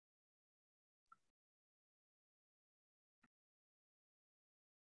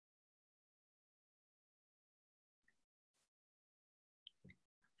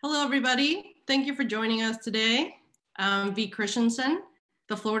Hello, everybody. Thank you for joining us today. I'm V. Christensen,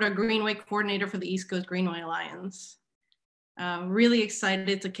 the Florida Greenway Coordinator for the East Coast Greenway Alliance. Really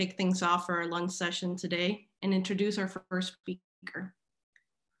excited to kick things off for our lunch session today and introduce our first speaker.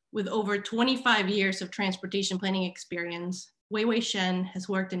 With over 25 years of transportation planning experience, Huiwei Shen has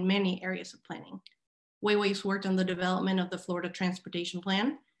worked in many areas of planning. Huiwei's worked on the development of the Florida Transportation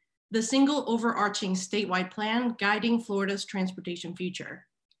Plan, the single overarching statewide plan guiding Florida's transportation future,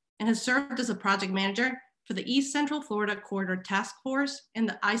 and has served as a project manager for the East Central Florida Corridor Task Force and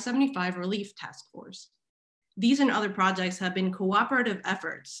the I-75 Relief Task Force. These and other projects have been cooperative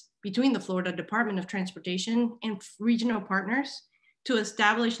efforts between the Florida Department of Transportation and regional partners to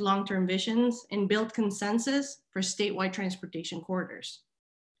establish long-term visions and build consensus for statewide transportation corridors.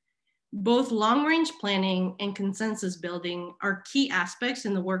 Both long-range planning and consensus building are key aspects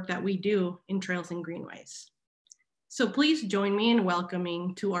in the work that we do in Trails and Greenways. So please join me in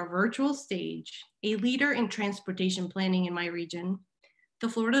welcoming to our virtual stage a leader in transportation planning in my region, the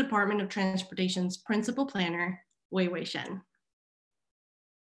Florida Department of Transportation's Principal Planner, Huiwei Shen.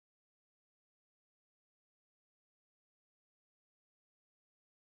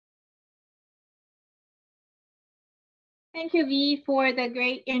 Thank you, V, for the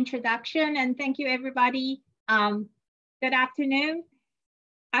great introduction, and thank you, everybody. Good afternoon.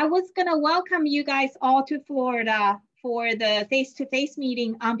 I was gonna welcome you guys all to Florida for the face-to-face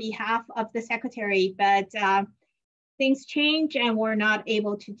meeting on behalf of the Secretary, but things change and we're not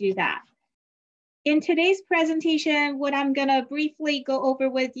able to do that. In today's presentation, what I'm gonna briefly go over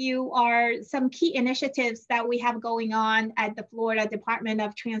with you are some key initiatives that we have going on at the Florida Department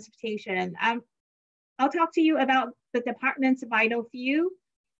of Transportation. I'll talk to you about the department's vital few,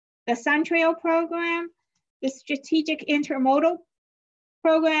 the Sun Trail program, the strategic intermodal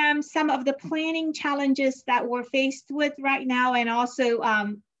program, some of the planning challenges that we're faced with right now, and also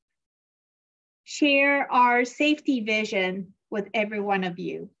share our safety vision with every one of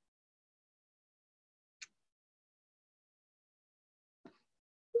you.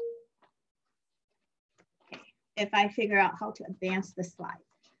 Okay, if I figure out how to advance the slide.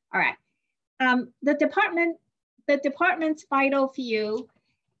 All right. The department's vital few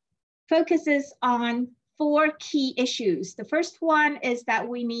focuses on 4 key issues. The first one is that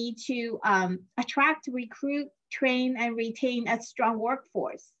we need to attract, recruit, train, and retain a strong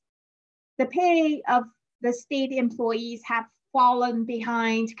workforce. The pay of the state employees have fallen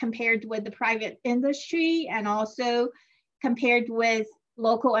behind compared with the private industry and also compared with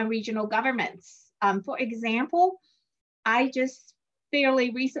local and regional governments. For example, I just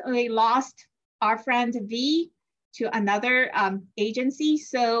fairly recently lost our friend V to another agency.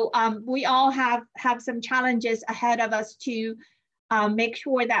 So we all have some challenges ahead of us to make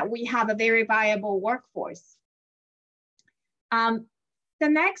sure that we have a very viable workforce. The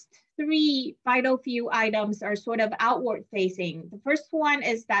next 3 vital few items are sort of outward facing. The first one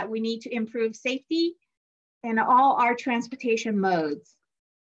is that we need to improve safety in all our transportation modes.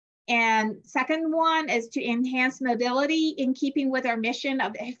 And second one is to enhance mobility in keeping with our mission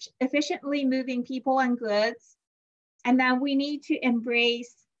of efficiently moving people and goods. And then we need to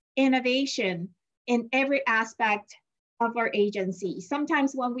embrace innovation in every aspect of our agency.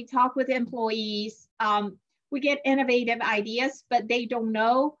 Sometimes when we talk with employees, we get innovative ideas, but they don't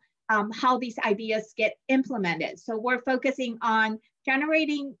know how these ideas get implemented. So we're focusing on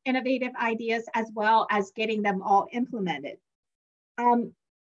generating innovative ideas as well as getting them all implemented.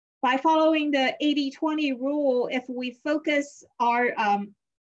 By following the 80-20 rule, if we focus on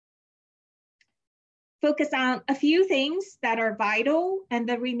a few things that are vital, and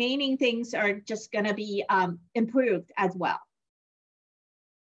the remaining things are just gonna be improved as well.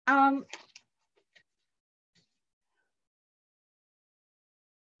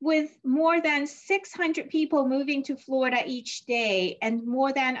 With more than 600 people moving to Florida each day and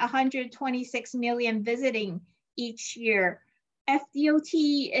more than 126 million visiting each year,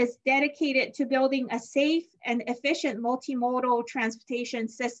 FDOT is dedicated to building a safe and efficient multimodal transportation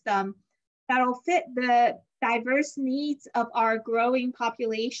system that'll fit the diverse needs of our growing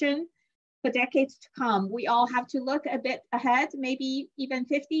population for decades to come. We all have to look a bit ahead, maybe even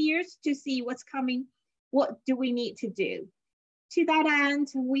 50 years to see what's coming. What do we need to do? To that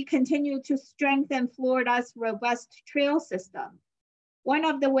end, we continue to strengthen Florida's robust trail system. One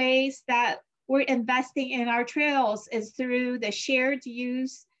of the ways that we're investing in our trails is through the shared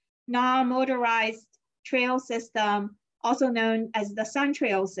use non-motorized trail system, also known as the Sun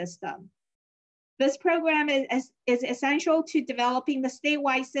Trail system. This program is essential to developing the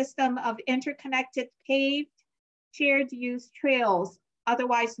statewide system of interconnected paved shared use trails,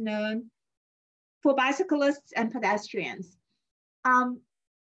 otherwise known for bicyclists and pedestrians.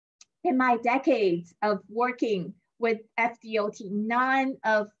 in my decades of working with FDOT, none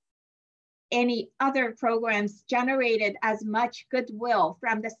of any other programs generated as much goodwill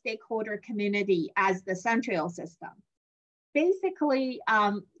from the stakeholder community as the Sun-Trail system. Basically,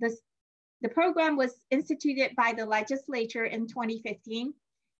 the program was instituted by the legislature in 2015.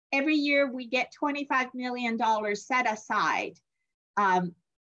 Every year we get $25 million set aside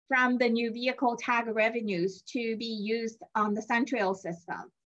from the new vehicle tag revenues to be used on the Sun-Trail system.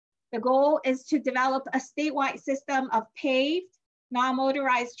 The goal is to develop a statewide system of paved,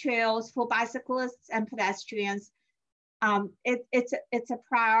 non-motorized trails for bicyclists and pedestrians. It's a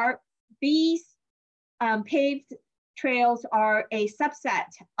priority. These paved trails are a subset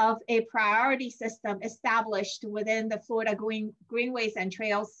of a priority system established within the Florida Greenways and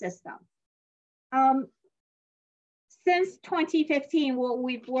Trails system. Since 2015, what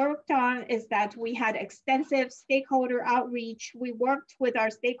we've worked on is that we had extensive stakeholder outreach. We worked with our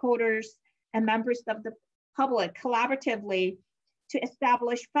stakeholders and members of the public collaboratively to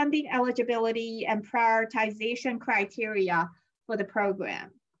establish funding eligibility and prioritization criteria for the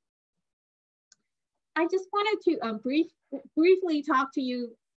program. I just wanted to briefly talk to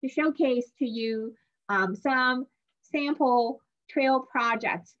you, to showcase to you some sample trail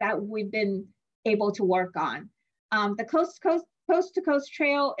projects that we've been able to work on. The Coast to Coast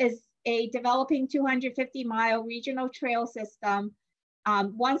Trail is a developing 250-mile regional trail system.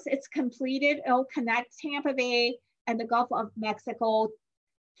 Once it's completed, it'll connect Tampa Bay and the Gulf of Mexico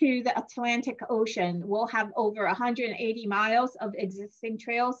to the Atlantic Ocean. We'll have over 180 miles of existing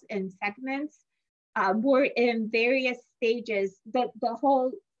trails in segments. We're in various stages. The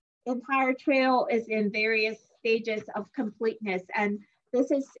whole entire trail is in various stages of completeness, and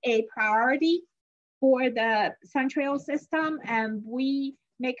this is a priority for the Sun-Trail system, and we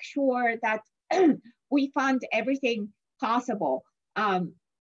make sure that we fund everything possible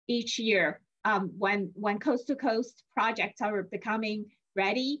each year. When coast-to-coast projects are becoming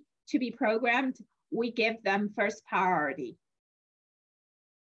ready to be programmed, we give them first priority.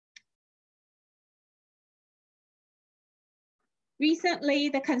 Recently,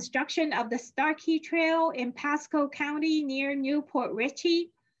 the construction of the Starkey Trail in Pasco County near Newport Richey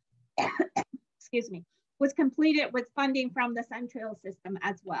excuse me, was completed with funding from the Sun-Trail system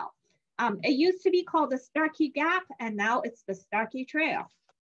as well. It used to be called the Starkey Gap, and now it's the Starkey Trail.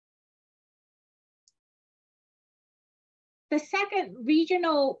 The second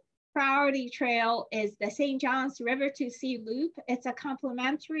regional priority trail is the St. John's River to Sea Loop. It's a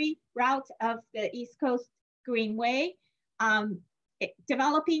complementary route of the East Coast Greenway,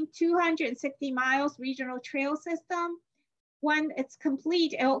 developing 260 miles regional trail system. When it's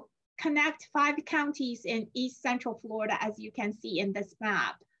complete, it'll connect 5 counties in East Central Florida, as you can see in this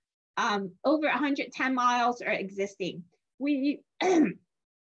map. Over 110 miles are existing. We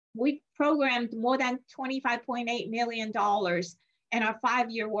programmed more than $25.8 million in our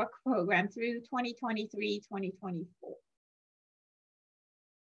 5-year work program through 2023-2024.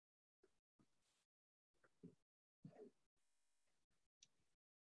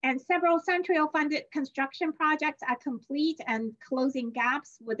 And several Sun-Trail funded construction projects are complete and closing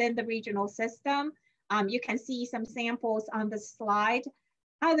gaps within the regional system. You can see some samples on the slide.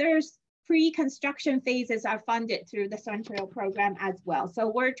 Others pre-construction phases are funded through the Sun-Trail program as well.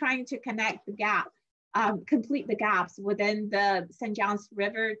 So we're trying to connect the gap, complete the gaps within the St. John's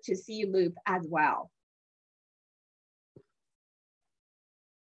River to Sea Loop as well.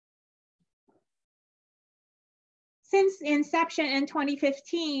 Since inception in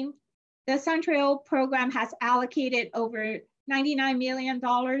 2015, the Sun-Trail program has allocated over $99 million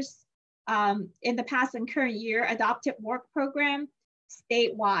in the past and current year adopted work program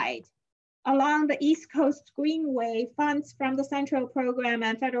statewide. Along the East Coast Greenway, funds from the Sun-Trail program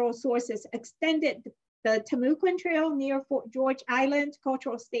and federal sources extended the Tamuquin Trail near Fort George Island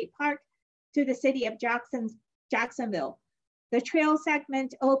Cultural State Park to the city of Jacksonville. The trail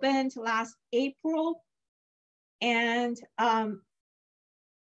segment opened last April, and part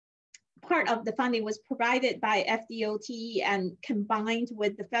of the funding was provided by FDOT and combined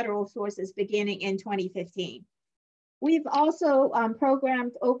with the federal sources beginning in 2015. We've also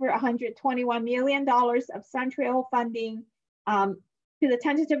programmed over $121 million of Sun-Trail funding to the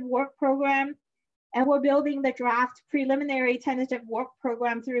tentative work program, and we're building the draft preliminary tentative work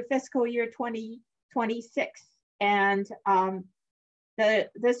program through fiscal year 2026. And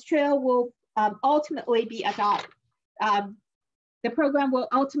this trail will ultimately be adopted. The program will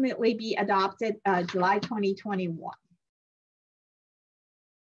ultimately be adopted July 2021.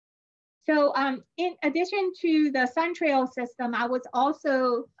 So in addition to the Sun-Trail system, I was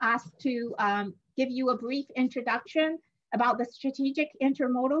also asked to give you a brief introduction about the strategic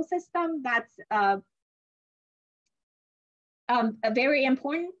intermodal system. That's very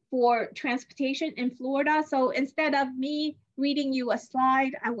important for transportation in Florida. So instead of me reading you a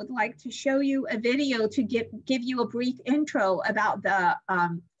slide, I would like to show you a video to give you a brief intro about the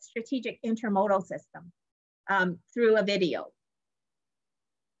strategic intermodal system through a video.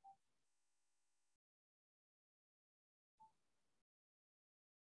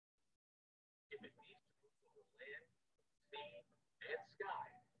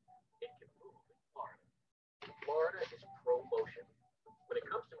 Florida is pro-motion. When it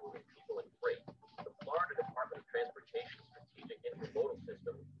comes to moving people and freight, the Florida Department of Transportation Strategic Intermodal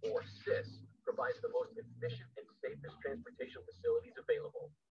System, or SIS, provides the most efficient and safest transportation facilities available.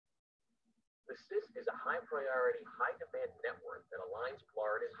 The SIS is a high-priority, high-demand network that aligns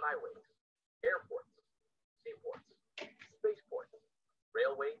Florida's highways, airports, seaports, spaceports,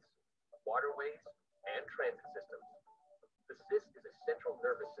 railways, waterways, and transit systems. The SIS is a central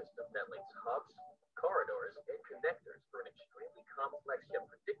nervous system that links hubs, corridors, and connectors for an extremely complex yet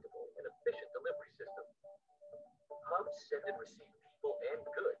predictable and efficient delivery system. Hubs send and receive people and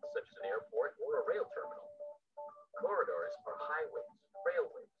goods, such as an airport or a rail terminal. Corridors are highways,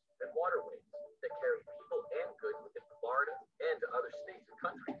 railways, and waterways that carry people and goods within Florida and to other states and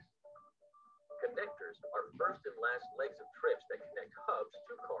countries. Connectors are first and last legs of trips that connect hubs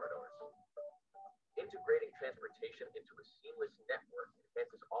to corridors. Integrating transportation into a seamless network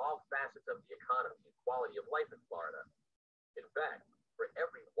enhances all facets of the economy and quality of life in Florida. In fact, for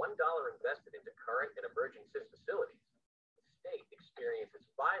every $1 invested into current and emerging SIS facilities, the state experiences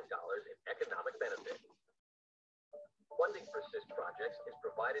 $5 in economic benefit. Funding for SIS projects is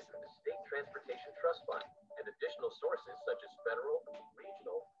provided through the State Transportation Trust Fund and additional sources such as federal,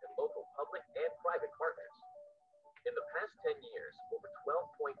 regional, and local public and private partners. In the past 10 years, over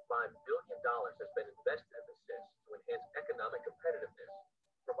 $12.5 billion has been invested in the SIS to enhance economic competitiveness,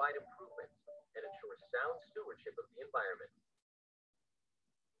 provide improvements, and ensure sound stewardship of the environment.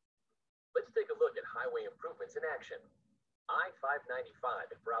 Let's take a look at highway improvements in action. I-595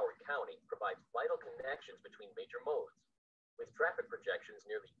 in Broward County provides vital connections between major modes. With traffic projections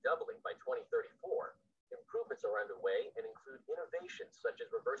nearly doubling by 2034, improvements are underway and include innovations such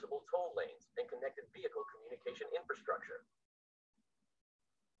as reversible toll lanes and connected vehicle communication infrastructure.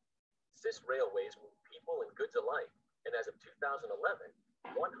 SIS railways move people and goods alike, and as of 2011,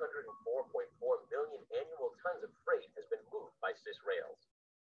 104.4 million annual tons of freight has been moved by SIS rails.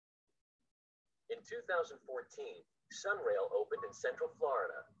 In 2014, Sunrail opened in Central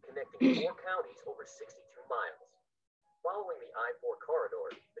Florida, connecting 4 counties over 62 miles. Following the I-4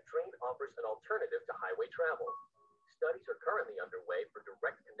 corridor, the train offers an alternative to highway travel. Studies are currently underway for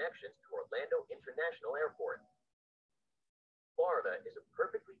direct connections to Orlando International Airport. Florida is a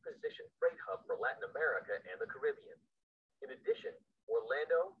perfectly positioned freight hub for Latin America and the Caribbean. In addition,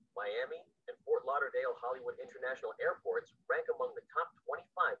 Orlando, Miami, and Fort Lauderdale Hollywood International Airports rank among the top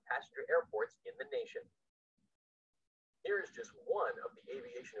 25 passenger airports in the nation. Here is just one of the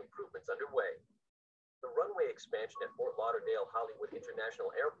aviation improvements underway. The runway expansion at Fort Lauderdale Hollywood International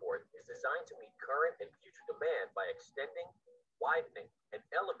Airport is designed to meet current and future demand by extending, widening, and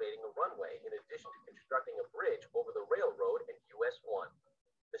elevating a runway in addition to constructing a bridge over the railroad and US 1.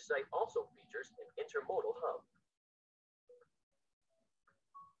 The site also features an intermodal hub.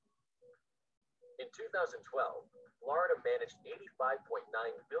 In 2012, Florida managed $85.9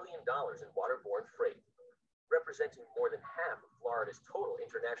 billion in waterborne freight, representing more than half of Florida's total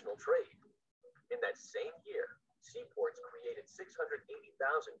international trade. In that same year, seaports created 680,000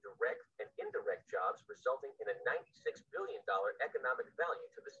 direct and indirect jobs, resulting in a $96 billion economic value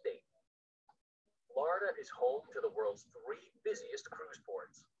to the state. Florida is home to the world's 3 busiest cruise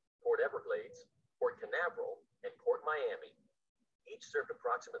ports, Port Everglades, Port Canaveral, and Port Miami. Each served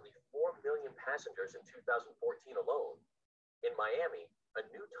approximately 4 million passengers in 2014 alone. In Miami, a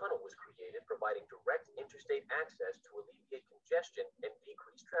new tunnel was created, providing direct interstate access to alleviate congestion and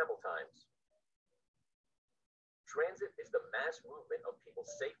decrease travel times. Transit is the mass movement of people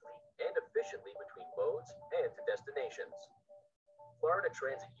safely and efficiently between modes and to destinations. Florida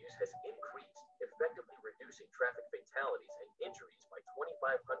transit use has increased, effectively reducing traffic fatalities and injuries by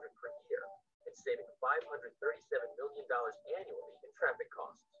 2,500 per year and saving $537 million annually in traffic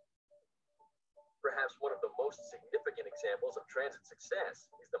costs. Perhaps one of the most significant examples of transit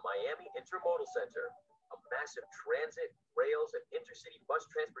success is the Miami Intermodal Center, a massive transit, rails, and intercity bus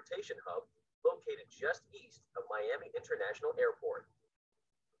transportation hub located just east of Miami International Airport.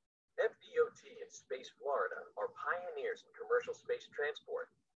 FDOT and Space Florida are pioneers in commercial space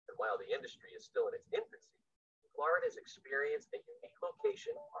transport, and while the industry is still in its infancy, Florida's experience and unique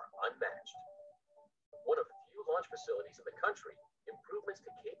location are unmatched. One of few launch facilities in the country, improvements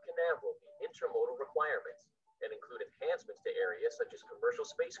to Cape Canaveral meet intermodal requirements and include enhancements to areas such as commercial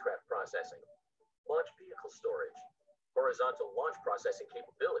spacecraft processing, launch vehicle storage, horizontal launch processing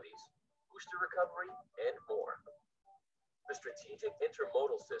capabilities, booster recovery, and more. The strategic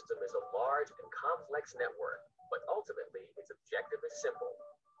intermodal system is a large and complex network, but ultimately its objective is simple: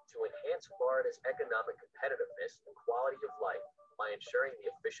 to enhance Florida's economic competitiveness and quality of life by ensuring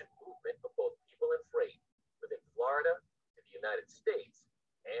the efficient movement of both people and freight within Florida, to the United States,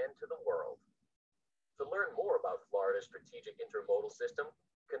 and to the world. To learn more about Florida's strategic intermodal system,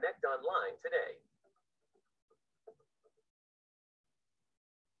 connect online today.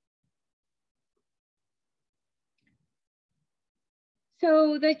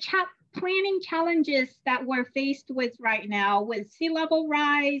 So the planning challenges that we're faced with right now with sea level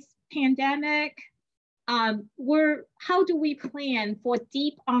rise, pandemic, how do we plan for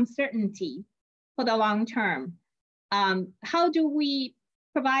deep uncertainty for the long term? How do we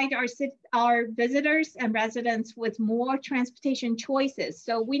provide our visitors and residents with more transportation choices?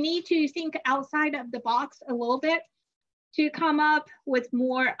 So we need to think outside of the box a little bit to come up with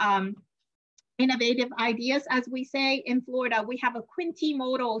more innovative ideas. As we say in Florida, we have a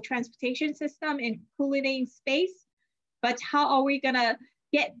quintimodal transportation system, including space, but how are we gonna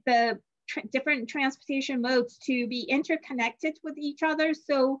get the different transportation modes to be interconnected with each other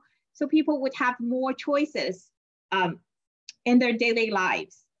so people would have more choices in their daily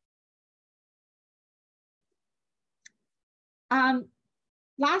lives?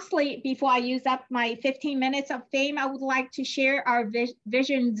 Lastly, before I use up my 15 minutes of fame, I would like to share our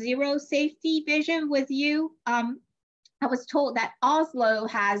Vision Zero safety vision with you. I was told that Oslo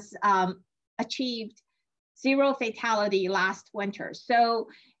has achieved 0 fatality last winter. So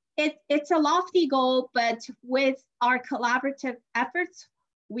it's a lofty goal, but with our collaborative efforts,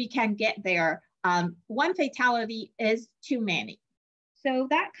 we can get there. 1 fatality is too many. So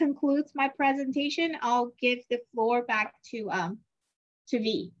that concludes my presentation. I'll give the floor back to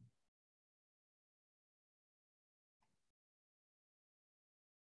V.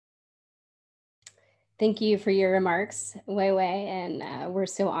 Thank you for your remarks, Huiwei, and we're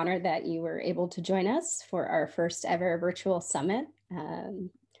so honored that you were able to join us for our first ever virtual summit.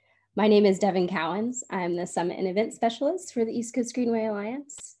 My name is Devin Cowens. I'm the Summit and Event Specialist for the East Coast Greenway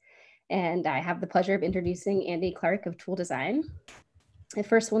Alliance, and I have the pleasure of introducing Andy Clarke of Toole Design. I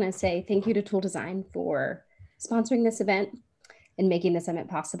first want to say thank you to Toole Design for sponsoring this event and making the summit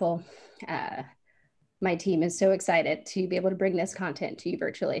possible. My team is so excited to be able to bring this content to you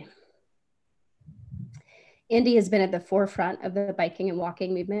virtually. Andy has been at the forefront of the biking and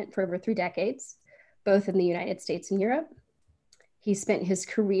walking movement for over 3 decades, both in the United States and Europe. He spent his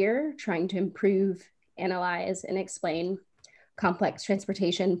career trying to improve, analyze, and explain complex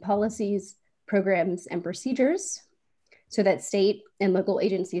transportation policies, programs, and procedures so that state and local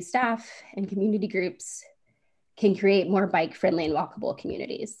agency staff and community groups can create more bike-friendly and walkable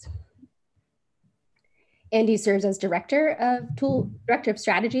communities. Andy serves as Director of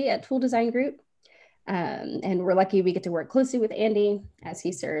Strategy at Toole Design Group. And we're lucky we get to work closely with Andy as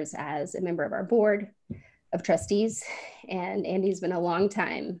he serves as a member of our board of trustees. And Andy's been a long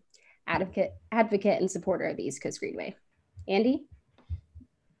time advocate and supporter of the East Coast Greenway. Andy?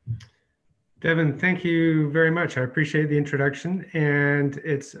 Devin, thank you very much. I appreciate the introduction, and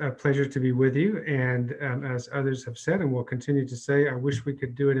it's a pleasure to be with you. And as others have said, and will continue to say, I wish we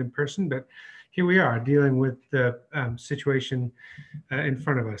could do it in person, but here we are dealing with the situation in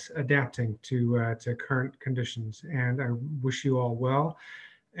front of us, adapting to current conditions. And I wish you all well.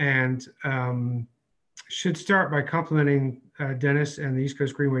 And should start by complimenting Dennis and the East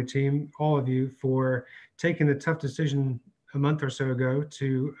Coast Greenway team, all of you, for taking the tough decision a month or so ago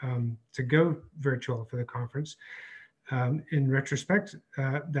to go virtual for the conference. In retrospect,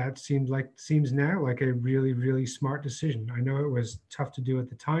 that seems now like a really, really smart decision. I know it was tough to do at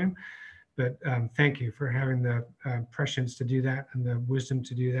the time, but thank you for having the prescience to do that and the wisdom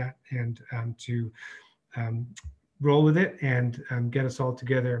to do that, and to roll with it and get us all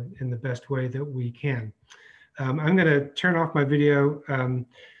together in the best way that we can. I'm going to turn off my video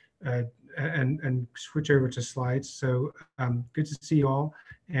and switch over to slides. So good to see you all,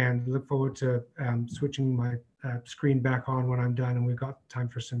 and look forward to switching my screen back on when I'm done and we've got time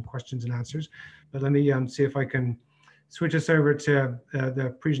for some questions and answers. But let me see if I can switch us over to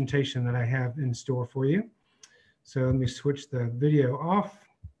the presentation that I have in store for you. So let me switch the video off,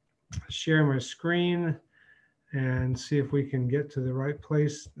 share my screen, and see if we can get to the right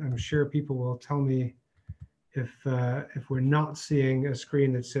place. I'm sure people will tell me if we're not seeing a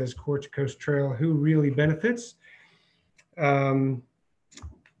screen that says Coast to Coast Trail, who really benefits.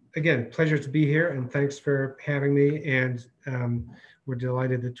 again, pleasure to be here, and thanks for having me. And we're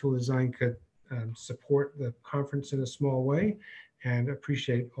delighted that Toole Design could support the conference in a small way, and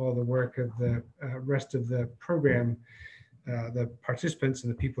appreciate all the work of the rest of the program, the participants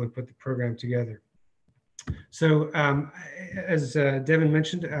and the people who put the program together. So as Devin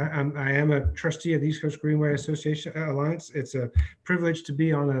mentioned, I am a trustee of the East Coast Greenway Association Alliance. It's a privilege to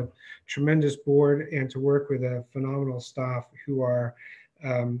be on a tremendous board and to work with a phenomenal staff who are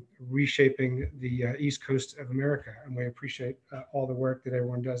reshaping the East Coast of America. And we appreciate all the work that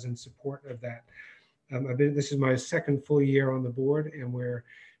everyone does in support of that. This is my second full year on the board, and we're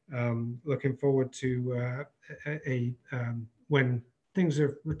looking forward to when things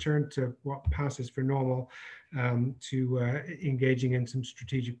are returned to what passes for normal, to engaging in some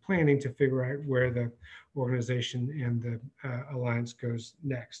strategic planning to figure out where the organization and the alliance goes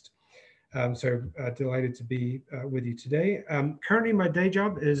next. So delighted to be with you today. Currently, my day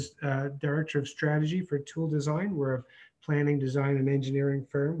job is Director of Strategy for Toole Design. We're a planning, design, and engineering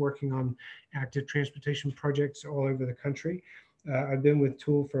firm working on active transportation projects all over the country. I've been with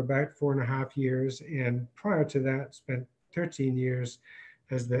Toole for about 4.5 years, and prior to that, spent 13 years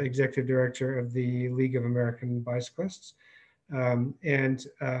as the executive director of the League of American Bicyclists.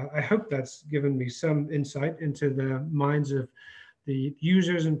 I hope that's given me some insight into the minds of the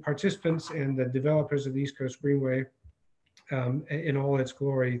users and participants and the developers of the East Coast Greenway in all its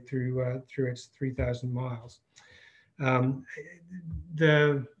glory through its 3,000 miles.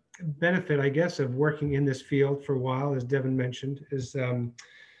 The benefit, I guess, of working in this field for a while, as Devin mentioned, is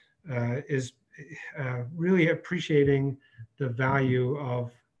really appreciating the value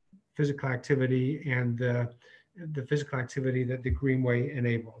of physical activity and the physical activity that the Greenway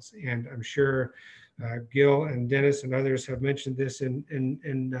enables. And I'm sure Gil and Dennis and others have mentioned this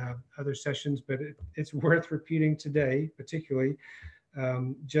in other sessions, but it's worth repeating today, particularly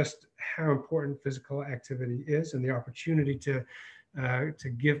just how important physical activity is, and the opportunity to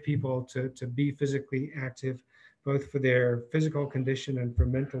give people to be physically active, both for their physical condition and for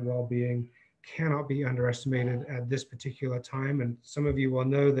mental well-being, cannot be underestimated at this particular time. And some of you will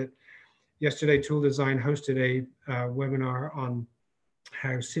know that yesterday Toole Design hosted a webinar on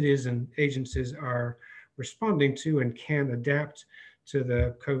how cities and agencies are responding to and can adapt to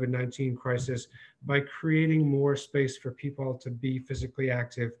the COVID-19 crisis by creating more space for people to be physically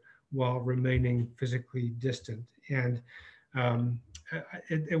active while remaining physically distant. And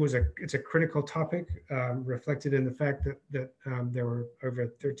it's a critical topic, reflected in the fact that there were over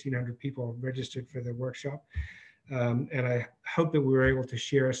 1,300 people registered for the workshop. And I hope that we were able to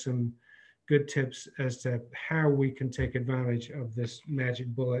share some good tips as to how we can take advantage of this magic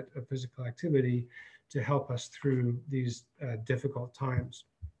bullet of physical activity to help us through these difficult times.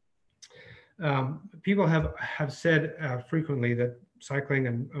 People have said frequently that cycling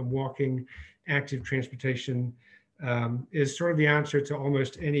and walking, active transportation, is sort of the answer to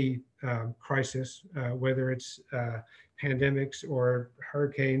almost any crisis, whether it's pandemics or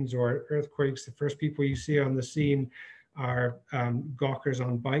hurricanes or earthquakes. The first people you see on the scene are gawkers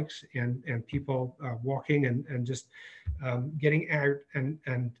on bikes and people walking and just getting out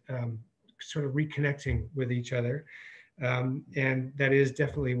and sort of reconnecting with each other. And that is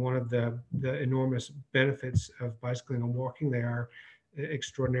definitely one of the enormous benefits of bicycling and walking. They are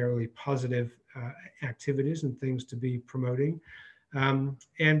extraordinarily positive activities and things to be promoting.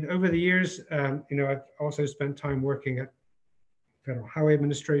 And over the years, I've also spent time working at Federal Highway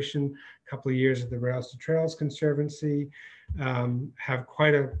Administration, a couple of years at the Rails to Trails Conservancy, have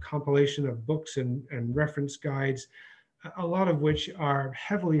quite a compilation of books and reference guides, a lot of which are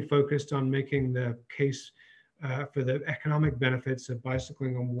heavily focused on making the case for the economic benefits of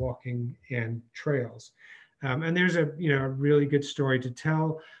bicycling and walking and trails. And there's a really good story to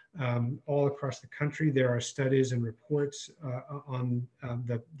tell all across the country. There are studies and reports on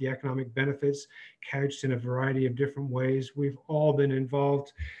the economic benefits couched in a variety of different ways. We've all been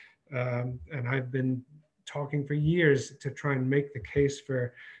involved, and I've been talking for years to try and make the case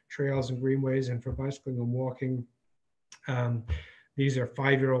for trails and greenways and for bicycling and walking. These are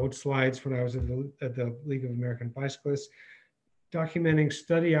 5-year-old slides when I was at the League of American Bicyclists, documenting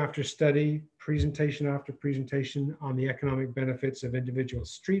study after study, presentation after presentation on the economic benefits of individual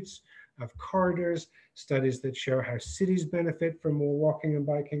streets, of corridors, studies that show how cities benefit from more walking and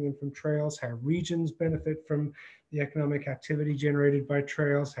biking and from trails, how regions benefit from the economic activity generated by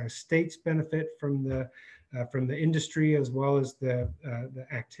trails, how states benefit from the industry as well as the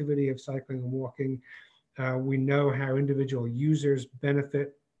activity of cycling and walking. We know how individual users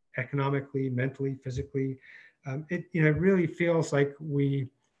benefit economically, mentally, physically. It really feels like we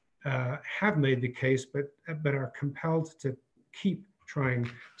have made the case, but are compelled to keep trying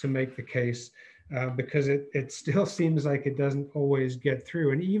to make the case, because it still seems like it doesn't always get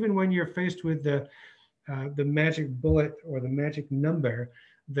through. And even when you're faced with the magic bullet or the magic number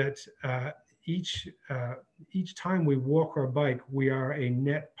that each time we walk or bike, we are a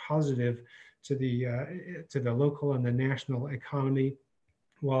net positive to the local and the national economy,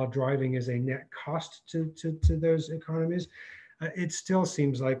 while driving is a net cost to those economies, it still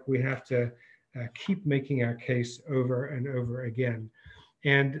seems like we have to keep making our case over and over again.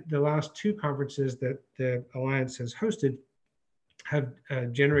 And the last two conferences that the Alliance has hosted have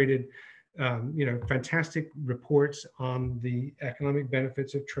generated fantastic reports on the economic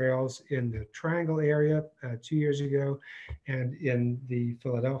benefits of trails in the Triangle area 2 years ago, and in the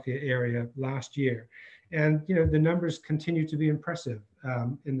Philadelphia area last year. And the numbers continue to be impressive.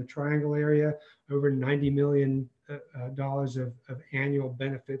 In the Triangle area, over $90 million of annual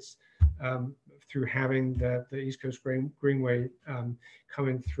benefits through having the East Coast Greenway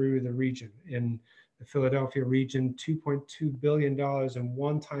coming through the region. In the Philadelphia region, $2.2 billion in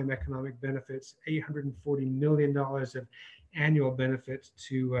one-time economic benefits, $840 million of annual benefits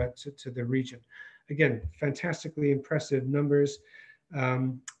to the region. Again, fantastically impressive numbers.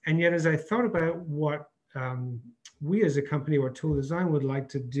 And yet, as I thought about what we as a company, what Toole Design would like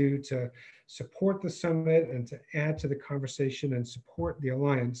to do to support the summit and to add to the conversation and support the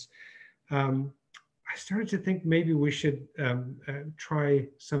Alliance, I started to think maybe we should try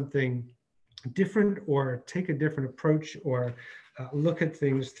something different, or take a different approach, or look at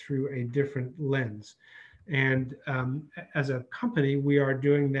things through a different lens. And as a company, we are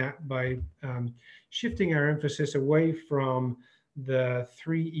doing that by shifting our emphasis away from the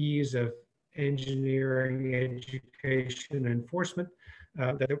 3 E's of engineering, education, and enforcement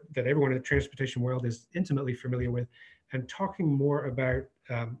that everyone in the transportation world is intimately familiar with, and talking more about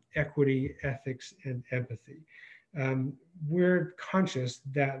equity, ethics, and empathy. We're conscious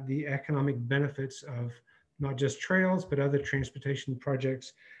that the economic benefits of not just trails, but other transportation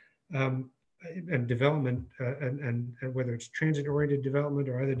projects and development, and whether it's transit-oriented development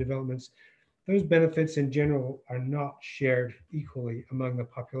or other developments, those benefits in general are not shared equally among the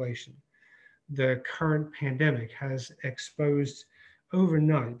population. The current pandemic has exposed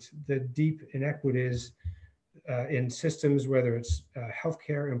overnight the deep inequities in systems, whether it's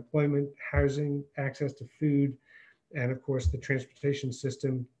healthcare, employment, housing, access to food, and of course the transportation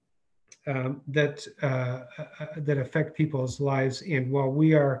system that affect people's lives. And while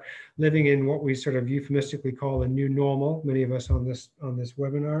we are living in what we sort of euphemistically call a new normal, many of us on this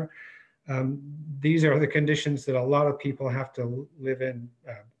webinar, these are the conditions that a lot of people have to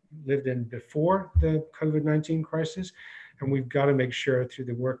lived in before the COVID-19 crisis. And we've got to make sure through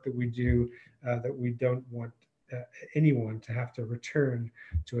the work that we do that we don't want anyone to have to return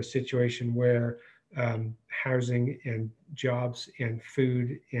to a situation where housing and jobs and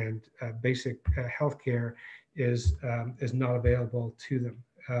food and basic health care is not available to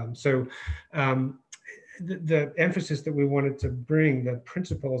them. So the emphasis that we wanted to bring, the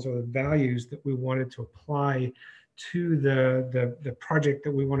principles or the values that we wanted to apply to the project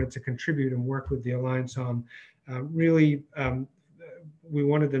that we wanted to contribute and work with the Alliance on, really, we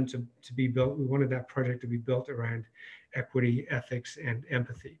wanted them to be built. We wanted that project to be built around equity, ethics, and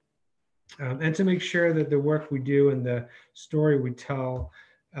empathy. And to make sure that the work we do and the story we tell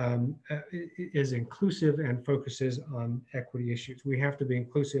is inclusive and focuses on equity issues. We have to be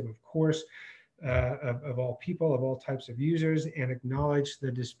inclusive, of course, of all people, of all types of users, and acknowledge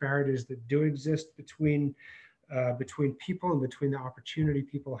the disparities that do exist between people and between the opportunity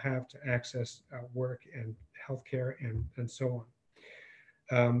people have to access work and healthcare and so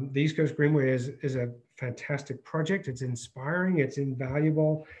on. The East Coast Greenway is a fantastic project. It's inspiring, it's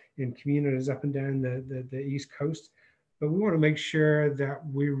invaluable in communities up and down the East Coast, but we want to make sure that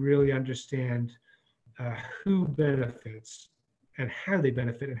we really understand who benefits and how they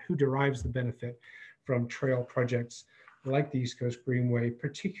benefit and who derives the benefit from trail projects like the East Coast Greenway,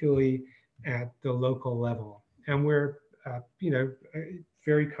 particularly at the local level. And we're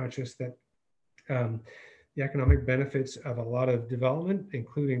very conscious that the economic benefits of a lot of development,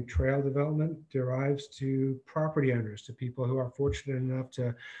 including trail development, derives to property owners, to people who are fortunate enough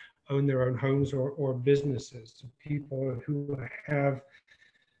to own their own homes or businesses, to people who have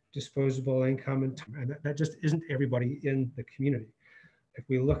disposable income, and that just isn't everybody in the community. If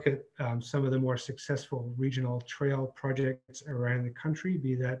we look at some of the more successful regional trail projects around the country,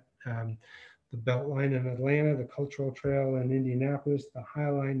 be that the Beltline in Atlanta, the Cultural Trail in Indianapolis, the High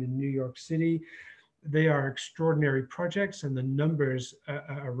Line in New York City, they are extraordinary projects, and the numbers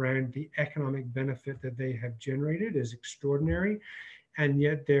around the economic benefit that they have generated is extraordinary. And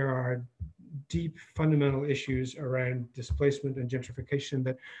yet there are deep fundamental issues around displacement and gentrification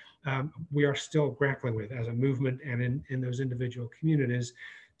that we are still grappling with as a movement and in those individual communities,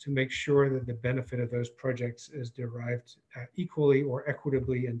 to make sure that the benefit of those projects is derived equally or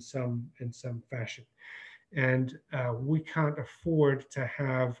equitably in some fashion. And we can't afford to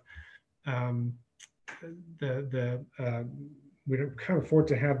have we can't afford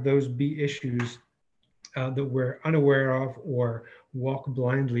to have those be issues that we're unaware of or walk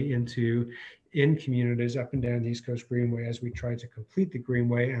blindly into in communities up and down the East Coast Greenway as we try to complete the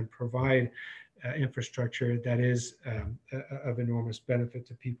Greenway and provide infrastructure that is of enormous benefit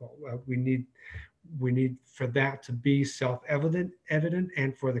to people. We need for that to be self-evident,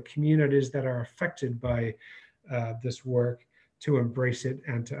 and for the communities that are affected by this work to embrace it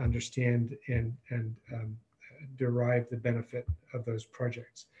and to understand and derive the benefit of those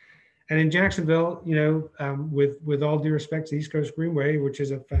projects. And in Jacksonville, you know, with all due respect to the East Coast Greenway, which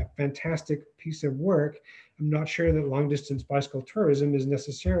is a fantastic piece of work, I'm not sure that long distance bicycle tourism is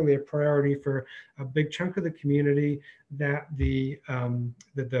necessarily a priority for a big chunk of the community that the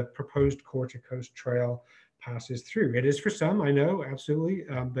proposed Core to Coast Trail passes through. It is for some, I know, absolutely,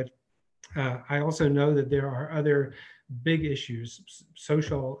 but I also know that there are other big issues,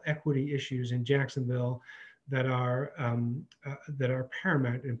 social equity issues in Jacksonville that are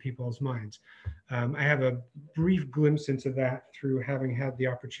paramount in people's minds. I have a brief glimpse into that through having had the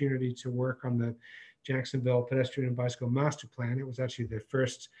opportunity to work on the Jacksonville Pedestrian and Bicycle Master Plan. It was actually the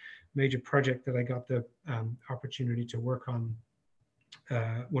first major project that I got the opportunity to work on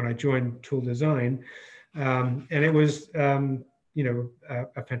when I joined Toole Design. And it was, you know,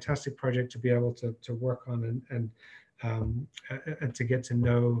 a fantastic project to be able to work on and to get to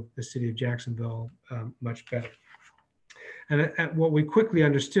know the city of Jacksonville much better. And what we quickly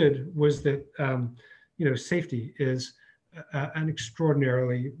understood was that, you know, safety is an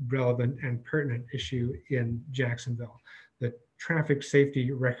extraordinarily relevant and pertinent issue in Jacksonville. The traffic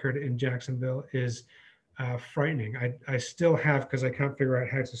safety record in Jacksonville is frightening. I still have, because I can't figure out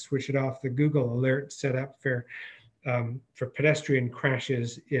how to switch it off, the Google alert set up for pedestrian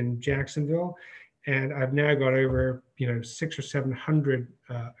crashes in Jacksonville. And I've now got over, you know, 600 or 700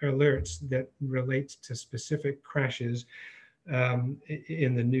 alerts that relates to specific crashes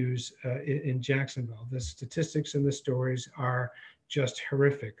in the news in Jacksonville. The statistics and the stories are just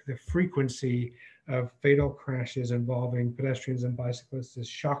horrific. The frequency of fatal crashes involving pedestrians and bicyclists is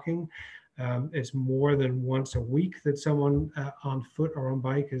shocking. It's more than once a week that someone on foot or on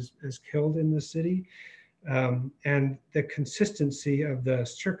bike is killed in the city. And the consistency of the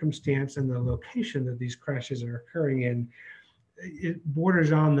circumstance and the location that these crashes are occurring in, it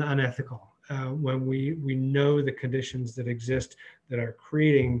borders on the unethical. When we know the conditions that exist that are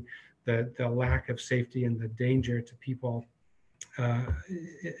creating the lack of safety and the danger to people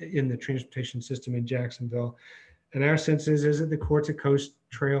in the transportation system in Jacksonville. And our sense is that the Core to Coast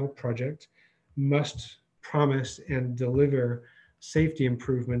Trail project must promise and deliver safety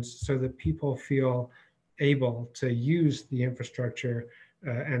improvements so that people feel able to use the infrastructure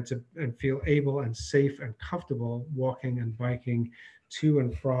and feel able and safe and comfortable walking and biking to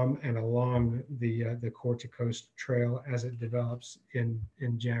and from and along the Core to Coast Trail as it develops in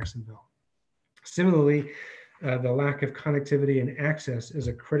Jacksonville. Similarly, the lack of connectivity and access is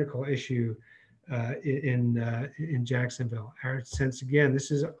a critical issue in Jacksonville. Our sense, again,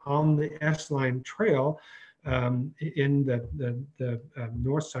 this is on the S-Line Trail in the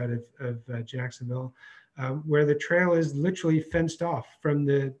north side of Jacksonville, where the trail is literally fenced off from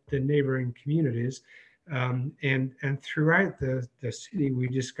the neighboring communities. And throughout the city, we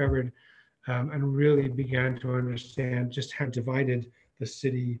discovered and really began to understand just how divided the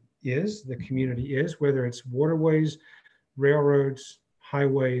city is, the community is, whether it's waterways, railroads,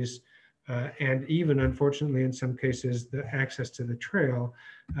 highways, and even, unfortunately, in some cases, the access to the trail.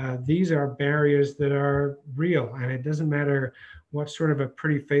 These are barriers that are real, and it doesn't matter what sort of a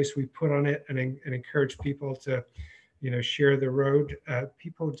pretty face we put on it and encourage people to, you know, share the road.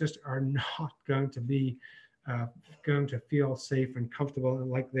 People just are not going to be going to feel safe and comfortable and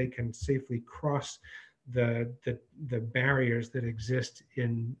like they can safely cross the barriers that exist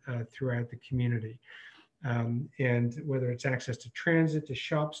in throughout the community. And whether it's access to transit, to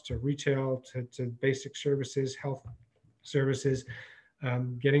shops, to retail, to basic services, health services,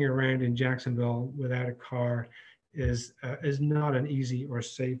 getting around in Jacksonville without a car is not an easy or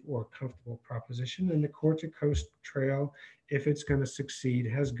safe or comfortable proposition. And the Core to Coast Trail, if it's going to succeed,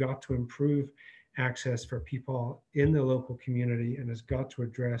 has got to improve access for people in the local community and has got to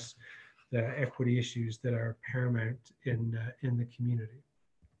address the equity issues that are paramount in the community.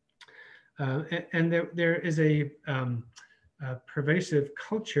 And there is a pervasive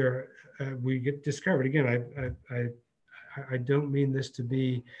culture we get discovered. Again, I don't mean this to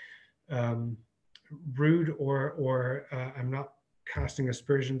be rude or I'm not casting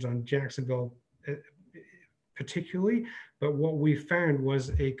aspersions on Jacksonville particularly, but what we found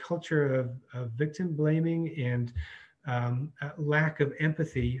was a culture of victim blaming and lack of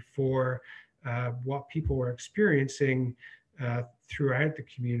empathy for what people were experiencing throughout the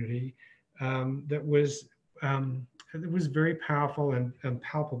community that was very powerful and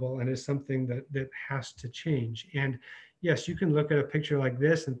palpable, and is something that has to change. And yes, you can look at a picture like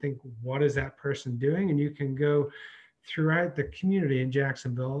this and think, what is that person doing? And you can go throughout the community in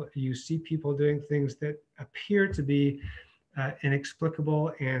Jacksonville, you see people doing things that appear to be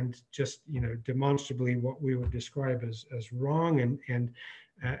inexplicable and just, demonstrably what we would describe as wrong.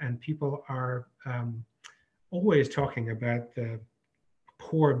 And people are always talking about the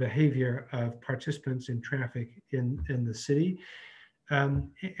poor behavior of participants in traffic in the city.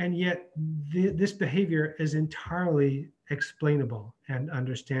 And yet this behavior is entirely explainable and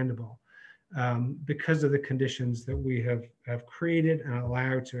understandable because of the conditions that we have created and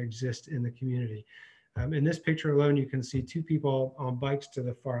allowed to exist in the community. In this picture alone, you can see two people on bikes to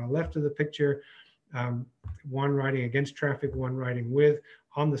the far left of the picture, one riding against traffic, one riding with,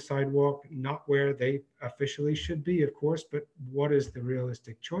 on the sidewalk, not where they officially should be, of course, but what is the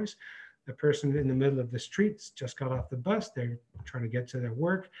realistic choice? The person in the middle of the streets just got off the bus, they're trying to get to their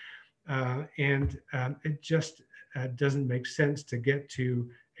work, and it just doesn't make sense to get to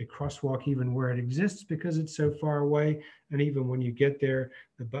a crosswalk even where it exists because it's so far away. And even when you get there,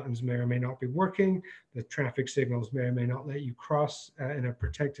 the buttons may or may not be working, the traffic signals may or may not let you cross in a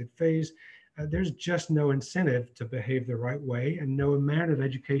protected phase. There's just no incentive to behave the right way, and no amount of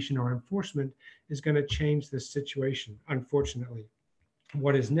education or enforcement is going to change this situation, unfortunately.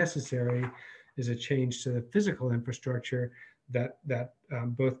 What is necessary is a change to the physical infrastructure that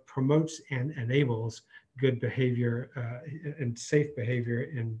both promotes and enables good behavior and safe behavior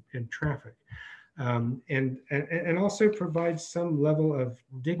in traffic, and also provides some level of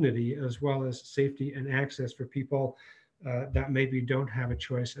dignity as well as safety and access for people that maybe don't have a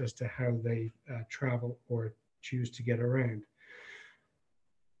choice as to how they travel or choose to get around.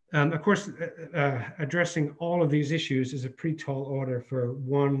 Of course, addressing all of these issues is a pretty tall order for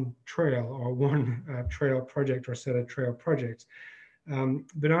one trail or one trail project or set of trail projects.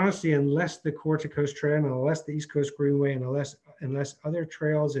 But honestly, unless the Core to Coast Trail, and unless the East Coast Greenway, and unless other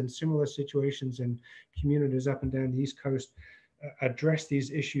trails in similar situations in communities up and down the East Coast address these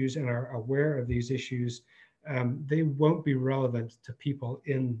issues and are aware of these issues, they won't be relevant to people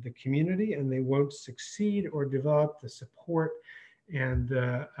in the community, and they won't succeed or develop the support, and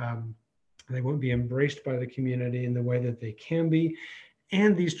they won't be embraced by the community in the way that they can be.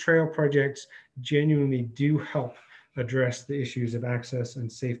 And these trail projects genuinely do help address the issues of access and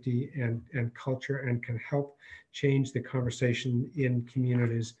safety and culture, and can help change the conversation in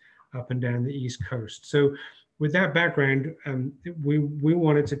communities up and down the East Coast. So with that background, we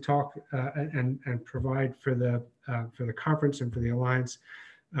wanted to talk and provide for the conference and for the Alliance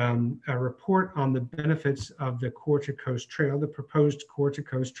a report on the benefits of the Core to Coast Trail, the proposed Core to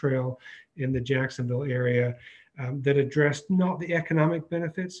Coast Trail in the Jacksonville area, that addressed not the economic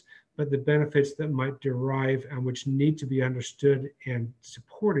benefits, but the benefits that might derive and which need to be understood and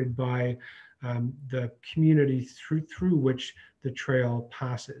supported by the community through which the trail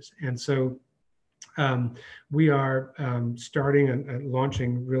passes. And so we are starting and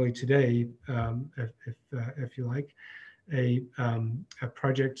launching really today, if you like, a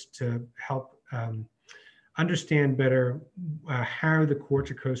project to help understand better how the Core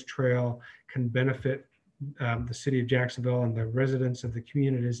to Coast Trail can benefit the city of Jacksonville and the residents of the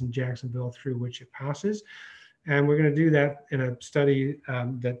communities in Jacksonville through which it passes. And we're going to do that in a study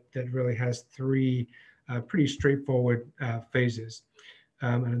that really has three pretty straightforward phases.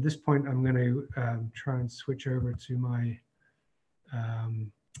 And at this point, I'm going to try and switch over to my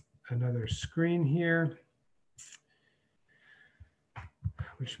another screen here,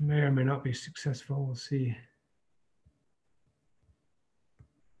 which may or may not be successful. We'll see.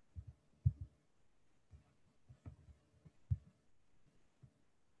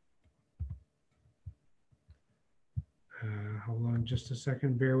 Hold on just a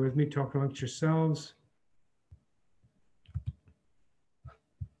second. Bear with me. Talk amongst yourselves.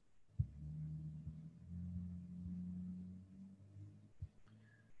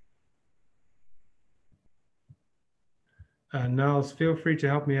 Niles, feel free to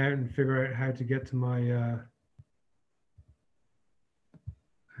help me out and figure out how to get to my,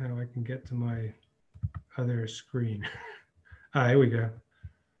 how I can get to my other screen. Here we go.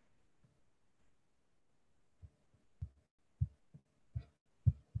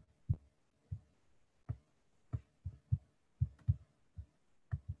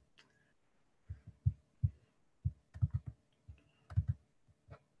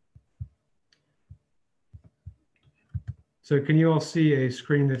 So can you all see a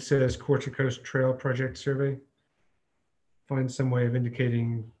screen that says Coast to Coast Trail Project Survey? Find some way of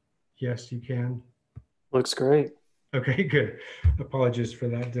indicating yes, you can. Looks great. Okay, good. Apologies for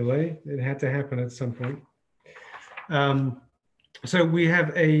that delay. It had to happen at some point. So we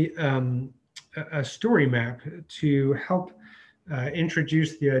have a story map to help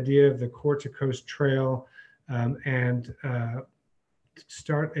introduce the idea of the Coast to Coast Trail and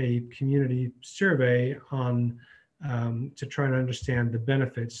start a community survey on to try and understand the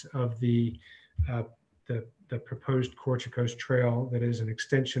benefits of the proposed Coast to Coast Trail that is an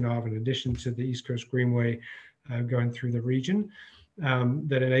extension of, in addition to the East Coast Greenway going through the region,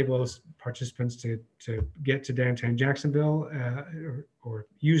 that enables participants to get to downtown Jacksonville or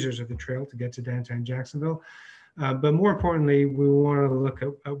users of the trail to get to downtown Jacksonville. But more importantly, we want to look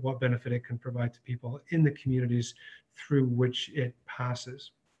at what benefit it can provide to people in the communities through which it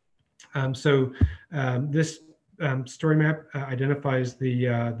passes. This story map identifies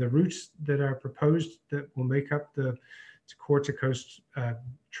the routes that are proposed that will make up the Coast to Coast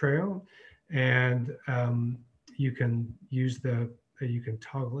Trail, and you can use you can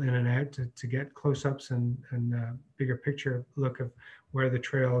toggle in and out to get close-ups and bigger picture look of where the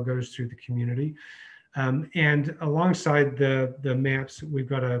trail goes through the community. And alongside the maps, we've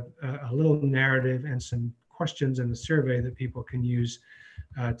got a little narrative and some questions in the survey that people can use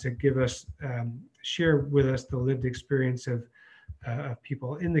to give us, share with us the lived experience of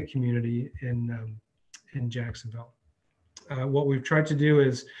people in the community in Jacksonville. What we've tried to do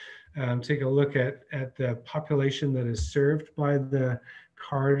is take a look at the population that is served by the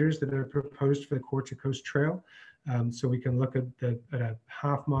corridors that are proposed for the Coast to Coast Trail. So we can look at a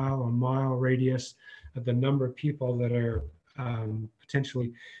half-mile or mile radius of the number of people that are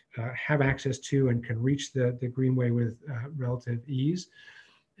potentially have access to and can reach the Greenway with relative ease,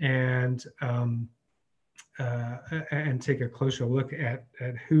 and take a closer look at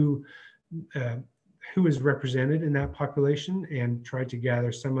who is represented in that population, and try to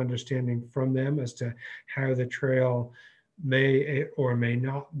gather some understanding from them as to how the trail may or may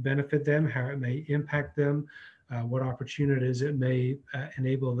not benefit them, how it may impact them, what opportunities it may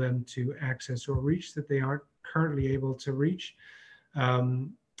enable them to access or reach that they aren't currently able to reach.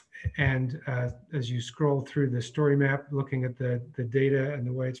 As you scroll through the story map, looking at the data and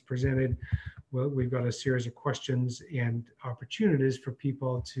the way it's presented, well, we've got a series of questions and opportunities for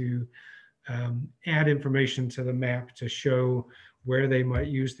people to add information to the map to show where they might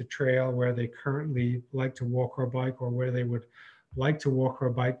use the trail, where they currently like to walk or bike, or where they would like to walk or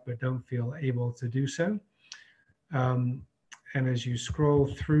bike but don't feel able to do so. And as you scroll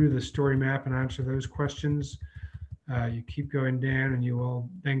through the story map and answer those questions, you keep going down, and you will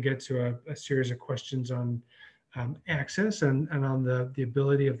then get to a series of questions on access and on the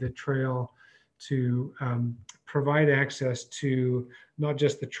ability of the trail to provide access to not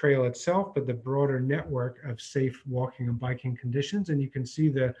just the trail itself, but the broader network of safe walking and biking conditions. And you can see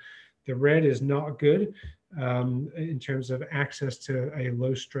the red is not good in terms of access to a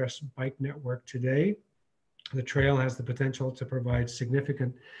low stress bike network today. The trail has the potential to provide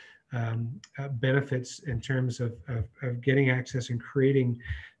significant benefits in terms of getting access and creating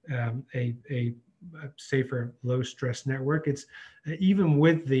a safer, low stress network. It's even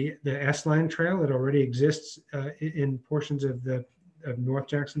with the S-Line trail that already exists in portions of North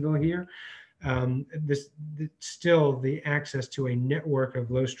Jacksonville here, still the access to a network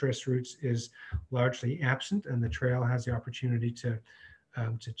of low stress routes is largely absent, and the trail has the opportunity to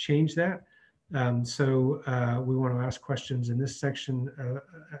change that. So we want to ask questions in this section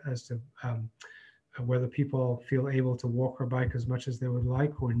as to whether people feel able to walk or bike as much as they would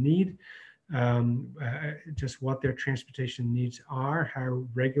like or need, just what their transportation needs are, how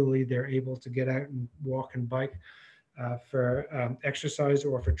regularly they're able to get out and walk and bike for exercise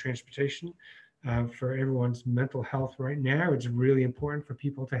or for transportation. For everyone's mental health right now, it's really important for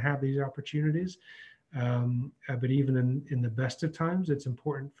people to have these opportunities. But even in the best of times, it's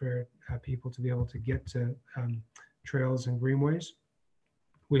important for people to be able to get to trails and greenways.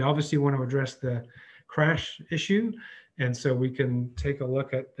 We obviously want to address the crash issue, and so we can take a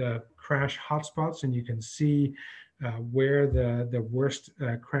look at the crash hotspots, and you can see where the worst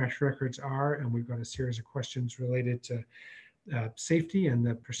crash records are, and we've got a series of questions related to safety and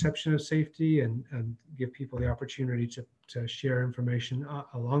the perception of safety, and give people the opportunity to share information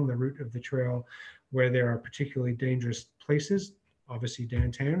along the route of the trail where there are particularly dangerous places. Obviously,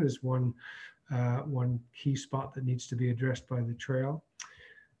 downtown is one key spot that needs to be addressed by the trail.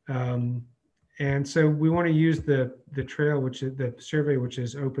 And so we want to use the trail, which is the survey, which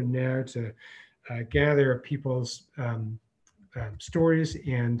is open now, to gather people's stories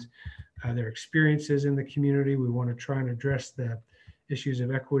and their experiences in the community. We want to try and address the issues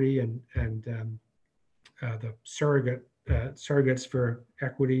of equity and the surrogates for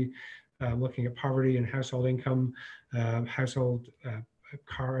equity, looking at poverty and household income, household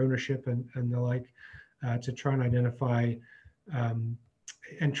car ownership and the like, to try and identify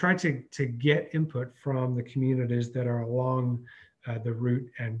and try to get input from the communities that are along the route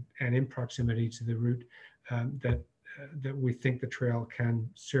and in proximity to the route that we think the trail can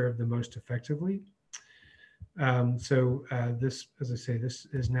serve the most effectively. So this, as I say, this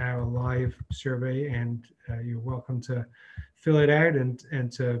is now a live survey, and you're welcome to fill it out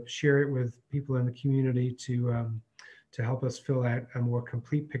and to share it with people in the community to help us fill out a more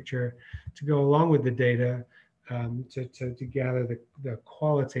complete picture to go along with the data, to gather the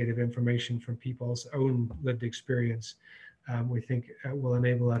qualitative information from people's own lived experience. We think will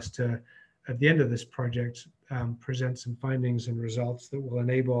enable us to, at the end of this project, present some findings and results that will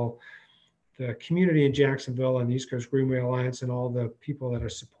enable the community in Jacksonville and the East Coast Greenway Alliance and all the people that are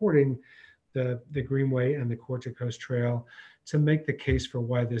supporting the Greenway and the Coast to Coast Trail to make the case for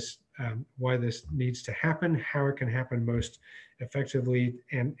why this needs to happen, how it can happen most effectively,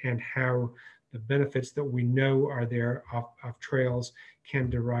 and how the benefits that we know are there off trails can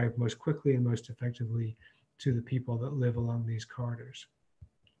derive most quickly and most effectively to the people that live along these corridors.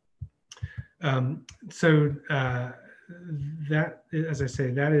 That, as I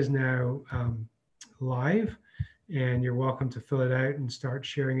say, that is now live, and you're welcome to fill it out and start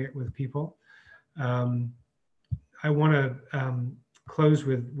sharing it with people. I want to close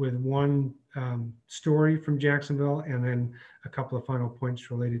with one story from Jacksonville, and then a couple of final points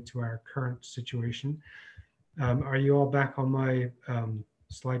related to our current situation. Are you all back on my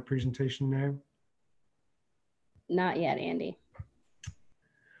slide presentation now? Not yet, Andy.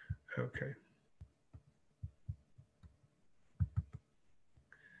 Okay.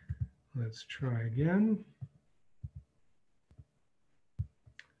 Let's try again.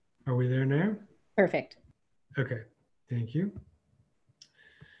 Are we there now? Perfect. Okay, thank you.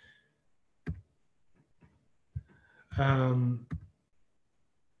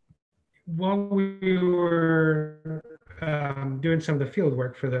 While we were doing some of the field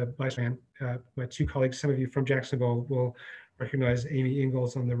work for the bicycle, my two colleagues, some of you from Jacksonville will recognize Amy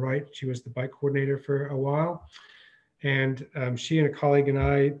Ingalls on the right. She was the bike coordinator for a while. And she and a colleague and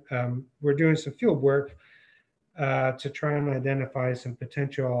I were doing some field work to try and identify some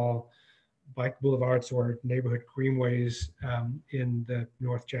potential bike boulevards or neighborhood greenways in the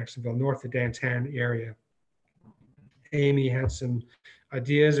North Jacksonville, north of downtown area. Amy had some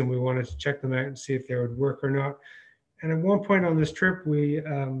ideas and we wanted to check them out and see if they would work or not. And at one point on this trip, we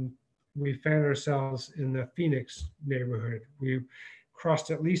found ourselves in the Phoenix neighborhood. We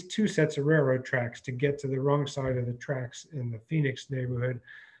crossed at least 2 sets of railroad tracks to get to the wrong side of the tracks in the Phoenix neighborhood.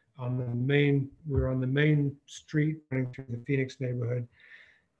 We were on the main street running through the Phoenix neighborhood,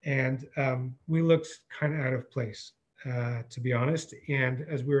 and we looked kind of out of place, to be honest. And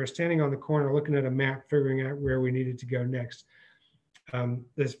as we were standing on the corner looking at a map, figuring out where we needed to go next,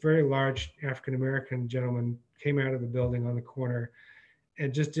 this very large African-American gentleman came out of the building on the corner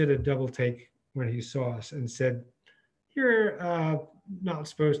and just did a double take when he saw us and said, "You're not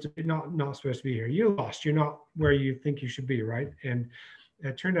supposed to be here. You're lost. You're not where you think you should be, right?" And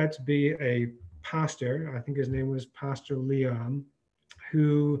it turned out to be a pastor. I think his name was Pastor Leon,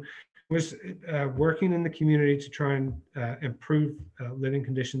 who was working in the community to try and improve living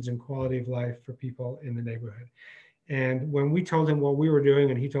conditions and quality of life for people in the neighborhood. And when we told him what we were doing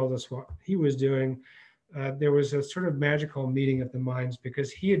and he told us what he was doing, there was a sort of magical meeting of the minds,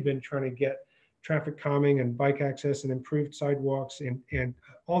 because he had been trying to get traffic calming and bike access and improved sidewalks and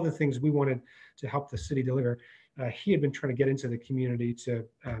all the things we wanted to help the city deliver. He had been trying to get into the community to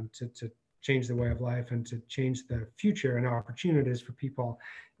change the way of life and to change the future and opportunities for people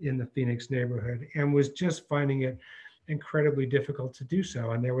in the Phoenix neighborhood, and was just finding it incredibly difficult to do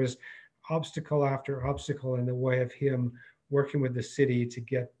so. And there was obstacle after obstacle in the way of him working with the city to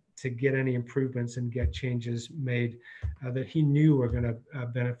get any improvements and get changes made that he knew were going to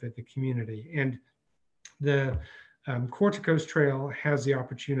benefit the community. And the Coast to Coast Trail has the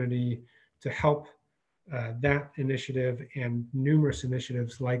opportunity to help that initiative and numerous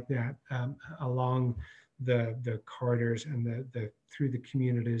initiatives like that along the corridors and through the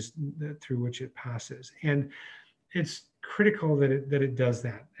communities through which it passes. And it's critical that it does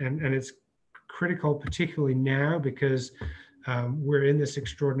that. And it's critical particularly now because we're in this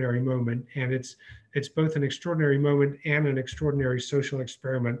extraordinary moment, and it's both an extraordinary moment and an extraordinary social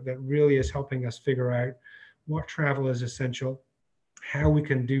experiment that really is helping us figure out what travel is essential, how we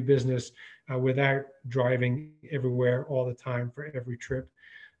can do business without driving everywhere all the time for every trip.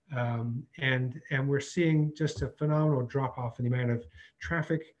 And we're seeing just a phenomenal drop off in the amount of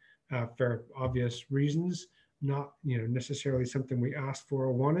traffic for obvious reasons, not necessarily something we asked for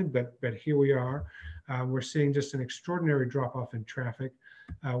or wanted, but here we are. We're seeing just an extraordinary drop off in traffic.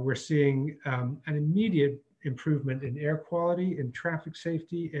 We're seeing an immediate improvement in air quality, in traffic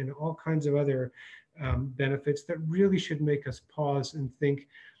safety, and all kinds of other benefits that really should make us pause and think,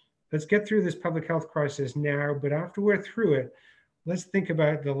 let's get through this public health crisis now, but after we're through it, let's think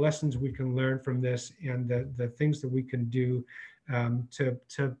about the lessons we can learn from this and the things that we can do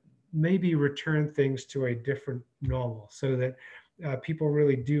to maybe return things to a different normal, so that people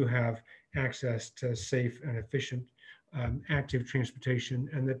really do have access to safe and efficient active transportation,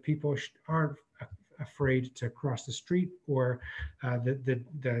 and that people aren't afraid to cross the street, or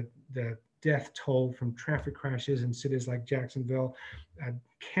the death toll from traffic crashes in cities like Jacksonville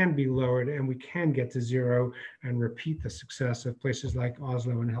can be lowered, and we can get to zero and repeat the success of places like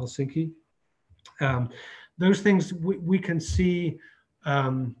Oslo and Helsinki. Those things we can see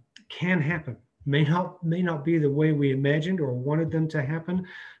can happen. May not be the way we imagined or wanted them to happen,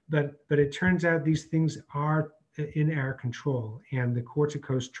 but it turns out these things are in our control, and the Coast to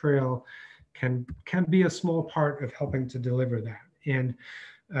Coast Trail can be a small part of helping to deliver that. And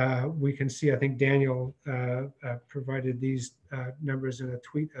we can see, I think Daniel provided these numbers in a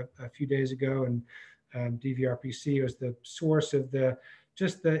tweet a few days ago, and DVRPC was the source of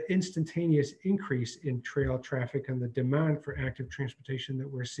just the instantaneous increase in trail traffic and the demand for active transportation that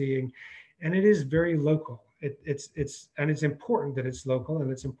we're seeing. And it is very local. It's important that it's local,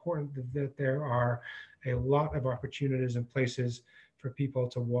 and it's important that there are a lot of opportunities and places for people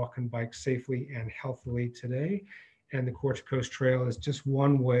to walk and bike safely and healthily today. And the Coast to Coast Trail is just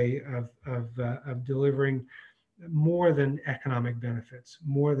one way of delivering more than economic benefits,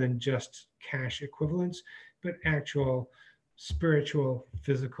 more than just cash equivalents, but actual spiritual,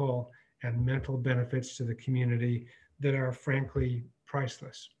 physical, and mental benefits to the community that are frankly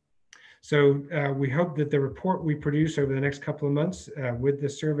priceless. So we hope that the report we produce over the next couple of months with the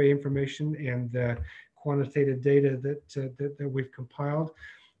survey information and the quantitative data that we've compiled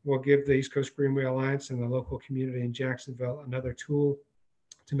will give the East Coast Greenway Alliance and the local community in Jacksonville another tool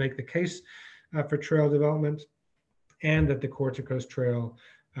to make the case for trail development, and that the Coast to Coast Trail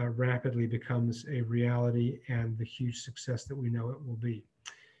rapidly becomes a reality and the huge success that we know it will be.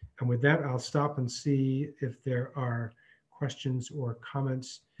 And with that, I'll stop and see if there are questions or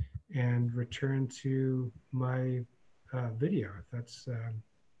comments and return to my video,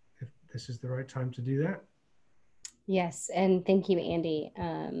 if this is the right time to do that. Yes, and thank you, Andy.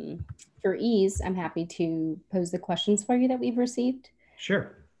 For ease, I'm happy to pose the questions for you that we've received.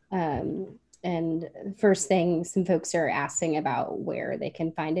 Sure. And first thing, some folks are asking about where they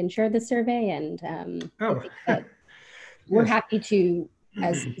can find and share the survey, and we're happy to,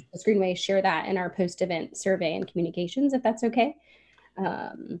 as Greenway, share that in our post-event survey and communications, if that's okay.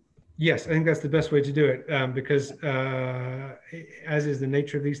 Yes, I think that's the best way to do it, because as is the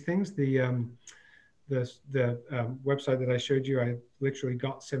nature of these things, the website that I showed you, I literally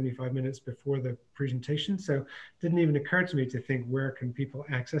got 75 minutes before the presentation, so it didn't even occur to me to think where can people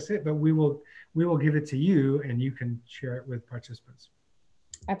access it, but we will give it to you and you can share it with participants.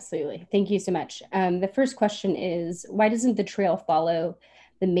 Absolutely. Thank you so much. The first question is, why doesn't the trail follow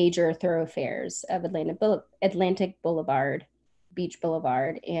the major thoroughfares of Atlantic Boulevard, Beach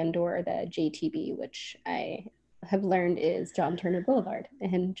Boulevard, and or the JTB, which I have learned is John Turner Boulevard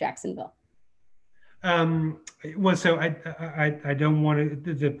in Jacksonville? Well, so I don't want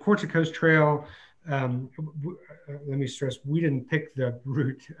to, the Coast to Coast Trail, let me stress, we didn't pick the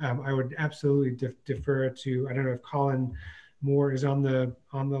route. I would absolutely defer to, I don't know if Colin Moore is on the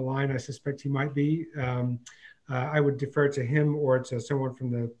line. I suspect he might be. I would defer to him or to someone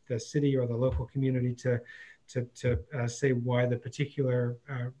from the city or the local community to say why the particular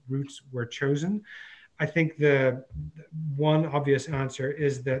routes were chosen. I think the one obvious answer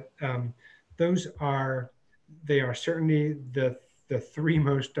is that they are certainly the three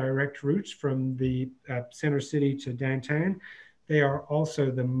most direct routes from the center city to downtown. They are also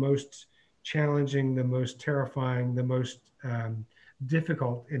the most challenging, the most terrifying, the most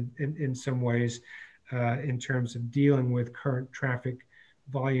difficult in some ways in terms of dealing with current traffic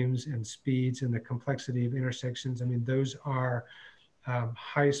volumes and speeds and the complexity of intersections. I mean, those are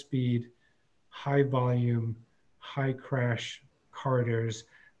high speed, high volume, high crash corridors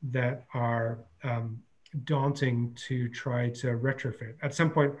that are daunting to try to retrofit. At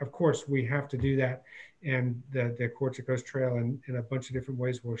some point, of course, we have to do that, and the Coast to Coast Trail in a bunch of different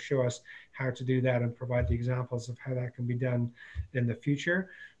ways will show us how to do that and provide the examples of how that can be done in the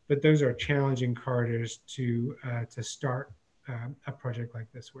future. but those are challenging corridors to start a project like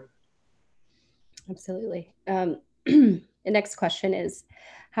this with. Absolutely. The next question is,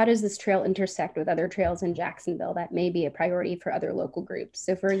 how does this trail intersect with other trails in Jacksonville that may be a priority for other local groups?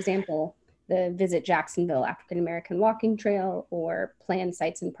 So for example, the Visit Jacksonville African American Walking Trail, or planned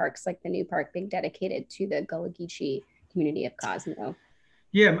sites and parks like the new park being dedicated to the Gullah Geechee community of Cosmo.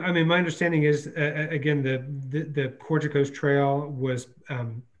 Yeah, I mean, my understanding is, again, the Porticos Trail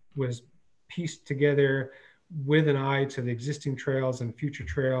was pieced together with an eye to the existing trails and future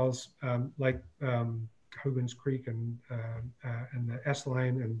trails, like Hogan's Creek and the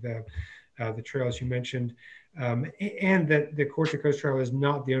S-Line and the trails you mentioned, and that the Porticos Trail is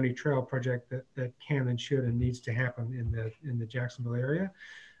not the only trail project that can and should and needs to happen in the Jacksonville area.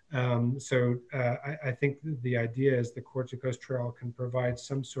 So I think the idea is the Porticos Trail can provide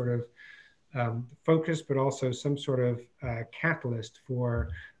some sort of focus, but also some sort of catalyst for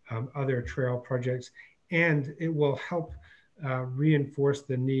other trail projects. And it will help reinforce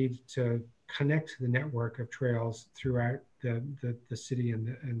the need to connect the network of trails throughout the city and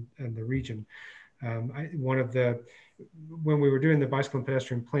the region. When we were doing the bicycle and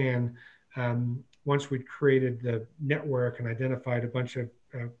pedestrian plan, once we'd created the network and identified a bunch of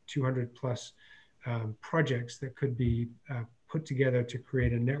 200 plus projects that could be put together to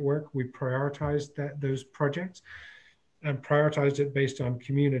create a network, we prioritized those projects and prioritized it based on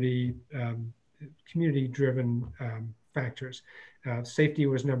community-driven factors. Safety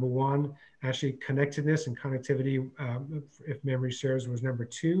was number one. Actually, connectedness and connectivity, if memory serves, was number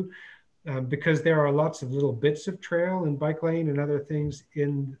two. Because there are lots of little bits of trail and bike lane and other things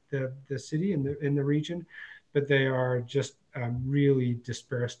in the city and in the region, but they are just really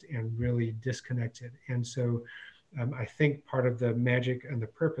dispersed and really disconnected. And so I think part of the magic and the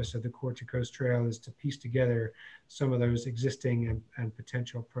purpose of the Porticos Trail is to piece together some of those existing and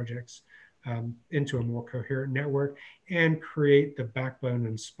potential projects into a more coherent network and create the backbone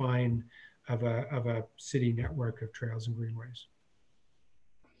and spine of a city network of trails and greenways.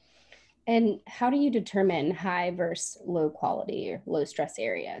 And how do you determine high versus low quality or low stress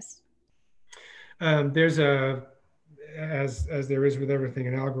areas? There's as there is with everything,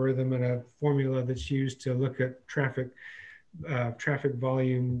 an algorithm and a formula that's used to look at traffic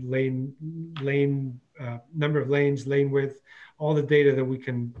volume, lane number of lanes, lane width, all the data that we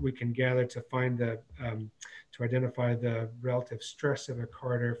can gather to find to identify the relative stress of a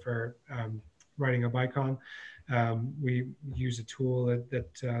corridor for riding a bike on. We use a tool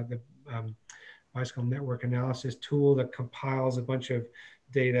that the bicycle network analysis tool that compiles a bunch of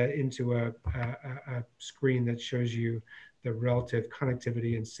data into a screen that shows you the relative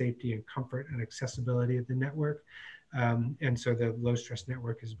connectivity and safety and comfort and accessibility of the network. And so the low stress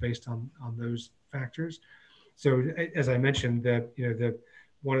network is based on those factors. So as I mentioned,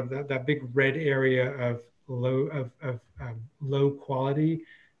 one of that big red area of low quality,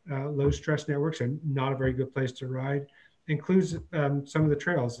 low stress networks are not a very good place to ride. Includes some of the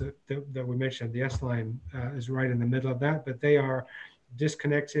trails that we mentioned. The S-Line is right in the middle of that, but they are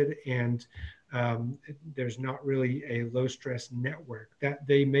disconnected and there's not really a low stress network. That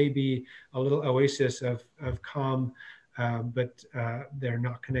they may be a little oasis of calm, but they're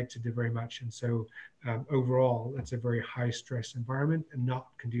not connected to very much. And so overall, it's a very high stress environment and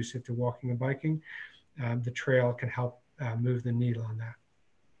not conducive to walking and biking. The trail can help move the needle on that.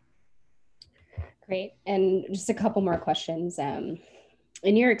 Great. And just a couple more questions.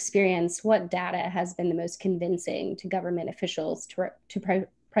 In your experience, what data has been the most convincing to government officials to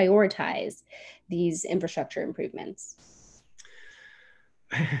prioritize these infrastructure improvements?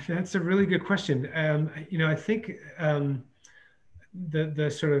 That's a really good question. I think the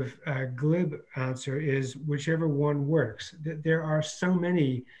sort of glib answer is whichever one works. There are so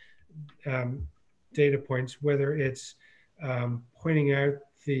many data points, whether it's pointing out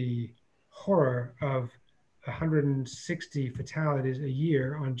the horror of 160 fatalities a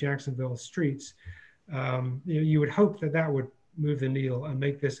year on Jacksonville streets. You would hope that would move the needle and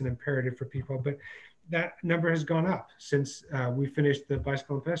make this an imperative for people, but that number has gone up since we finished the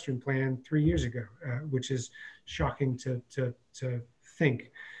bicycle and pedestrian plan 3 years ago, which is shocking to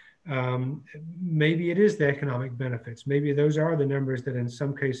think. Maybe it is the economic benefits. Maybe those are the numbers that in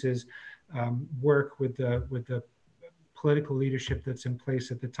some cases work with the political leadership that's in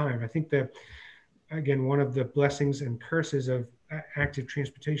place at the time. I think that, again, one of the blessings and curses of active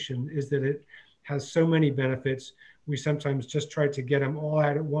transportation is that it has so many benefits. We sometimes just try to get them all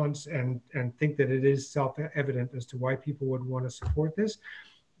out at once and think that it is self-evident as to why people would want to support this.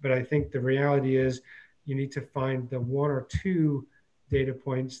 But I think the reality is you need to find the one or two data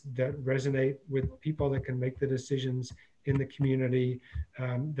points that resonate with people that can make the decisions in the community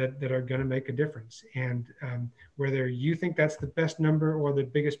that are going to make a difference. And whether you think that's the best number or the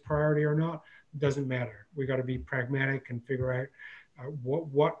biggest priority or not, doesn't matter. We got to be pragmatic and figure out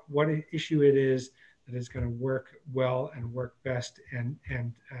what issue it is that is going to work well and work best and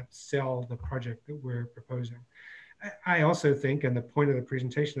sell the project that we're proposing. I also think, and the point of the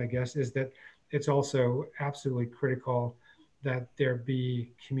presentation, I guess, is that it's also absolutely critical that there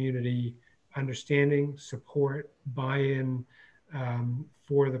be community understanding, support, buy-in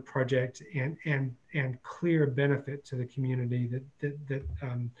for the project, and clear benefit to the community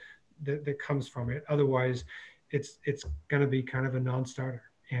that comes from it. Otherwise, it's going to be kind of a non-starter.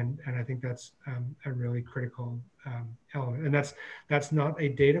 And I think that's a really critical element. And that's not a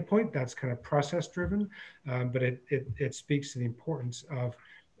data point, that's kind of process driven, but it speaks to the importance of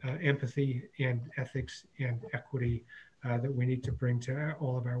empathy and ethics and equity that we need to bring to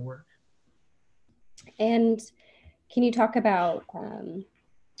all of our work. And can you talk about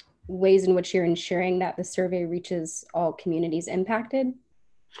ways in which you're ensuring that the survey reaches all communities impacted?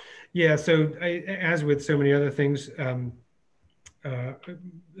 Yeah, so as with so many other things,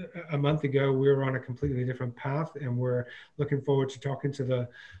 a month ago, we were on a completely different path, and we're looking forward to talking to the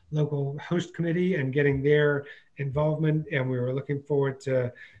local host committee and getting their involvement. And we were looking forward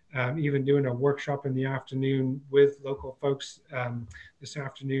to even doing a workshop in the afternoon with local folks this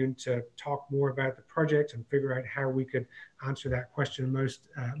afternoon to talk more about the project and figure out how we could answer that question most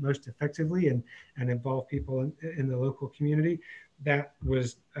effectively and involve people in the local community. That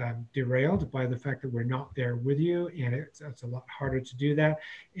was derailed by the fact that we're not there with you, and it's a lot harder to do that.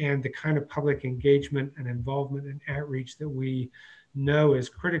 And the kind of public engagement and involvement and outreach that we know is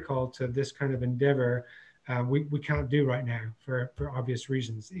critical to this kind of endeavor, we can't do right now for obvious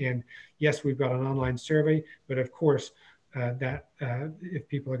reasons. And yes, we've got an online survey, but of course, that if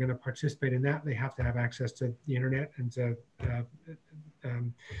people are going to participate in that, they have to have access to the internet and to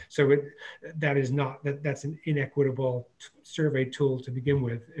so that's an inequitable survey tool to begin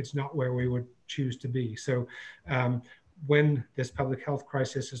with. It's not where we would choose to be. So when this public health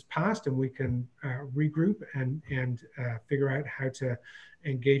crisis is passed and we can regroup and figure out how to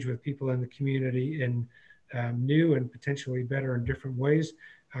engage with people in the community in new and potentially better and different ways,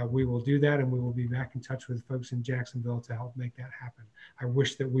 we will do that, and we will be back in touch with folks in Jacksonville to help make that happen. I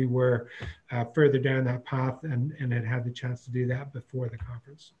wish that we were further down that path and had the chance to do that before the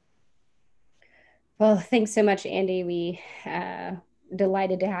conference. Well, thanks so much, Andy. We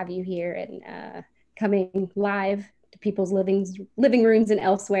delighted to have you here and coming live to people's living rooms and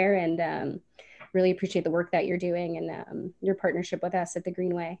elsewhere, and really appreciate the work that you're doing and your partnership with us at the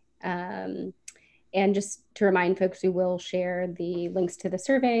Greenway. And just to remind folks, we will share the links to the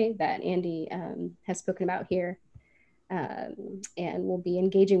survey that Andy has spoken about here. And we'll be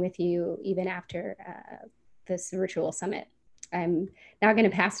engaging with you even after this virtual summit. I'm now going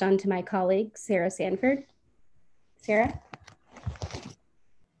to pass it on to my colleague, Sarah Sanford. Sarah?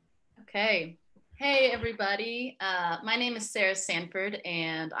 Okay. Hey, everybody. My name is Sarah Sanford,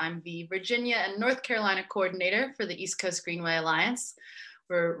 and I'm the Virginia and North Carolina coordinator for the East Coast Greenway Alliance.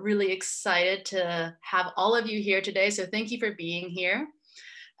 We're really excited to have all of you here today, so thank you for being here.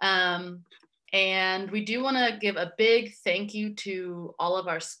 And we do want to give a big thank you to all of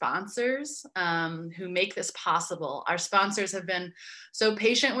our sponsors who make this possible. Our sponsors have been so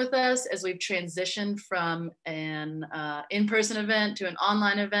patient with us as we've transitioned from an in-person event to an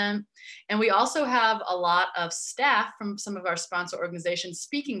online event. And we also have a lot of staff from some of our sponsor organizations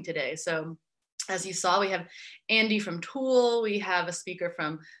speaking today. So as you saw, we have Andy from Toole, we have a speaker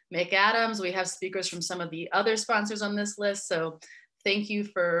from McAdams, we have speakers from some of the other sponsors on this list. So thank you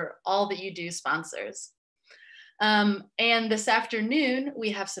for all that you do, sponsors. And this afternoon,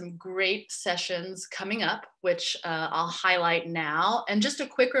 we have some great sessions coming up, which I'll highlight now. And just a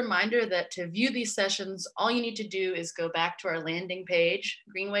quick reminder that to view these sessions, all you need to do is go back to our landing page,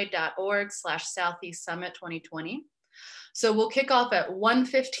 greenway.org/Southeast Summit 2020. So we'll kick off at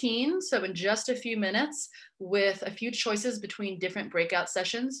 1:15, so in just a few minutes, with a few choices between different breakout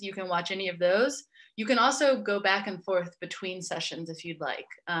sessions. You can watch any of those. You can also go back and forth between sessions if you'd like.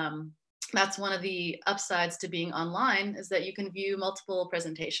 That's one of the upsides to being online, is that you can view multiple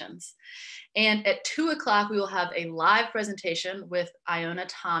presentations. And at 2 o'clock, we will have a live presentation with Iona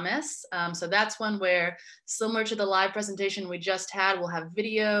Thomas. So that's one where, similar to the live presentation we just had, we'll have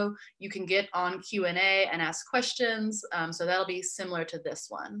video. You can get on Q&A and ask questions. So that'll be similar to this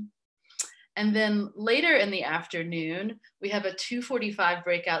one. And then later in the afternoon, we have a 2:45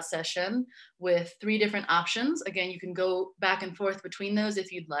 breakout session with 3 different options. Again, you can go back and forth between those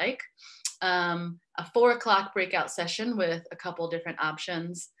if you'd like. a 4 o'clock breakout session with a couple different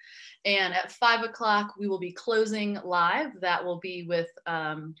options. And at 5 o'clock, we will be closing live. That will be with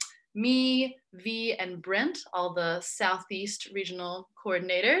me, V, and Brent, all the Southeast regional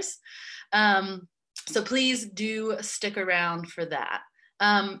coordinators. So please do stick around for that.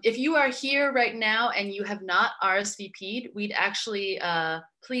 If you are here right now and you have not RSVP'd, we'd actually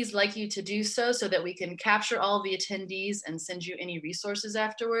please like you to do so that we can capture all the attendees and send you any resources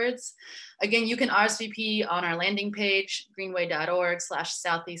afterwards. Again, you can RSVP on our landing page,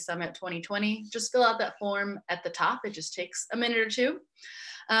 greenway.org/Southeast Summit 2020. Just fill out that form at the top. It just takes a minute or two.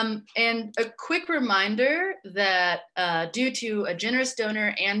 And a quick reminder that due to a generous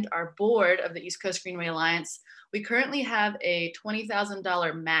donor and our board of the East Coast Greenway Alliance, we currently have a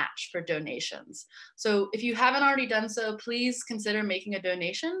 $20,000 match for donations. So if you haven't already done so, please consider making a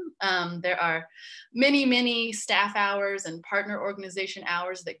donation. There are many, many staff hours and partner organization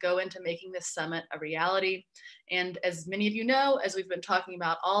hours that go into making this summit a reality. And as many of you know, as we've been talking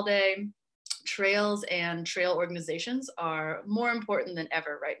about all day, trails and trail organizations are more important than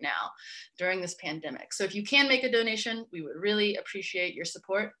ever right now during this pandemic. So if you can make a donation, we would really appreciate your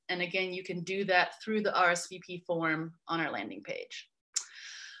support. And again, you can do that through the RSVP form on our landing page.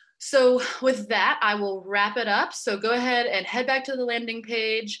 So with that, I will wrap it up. So go ahead and head back to the landing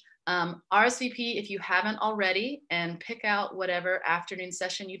page, RSVP if you haven't already, and pick out whatever afternoon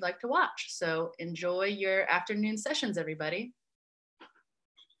session you'd like to watch. So enjoy your afternoon sessions, everybody.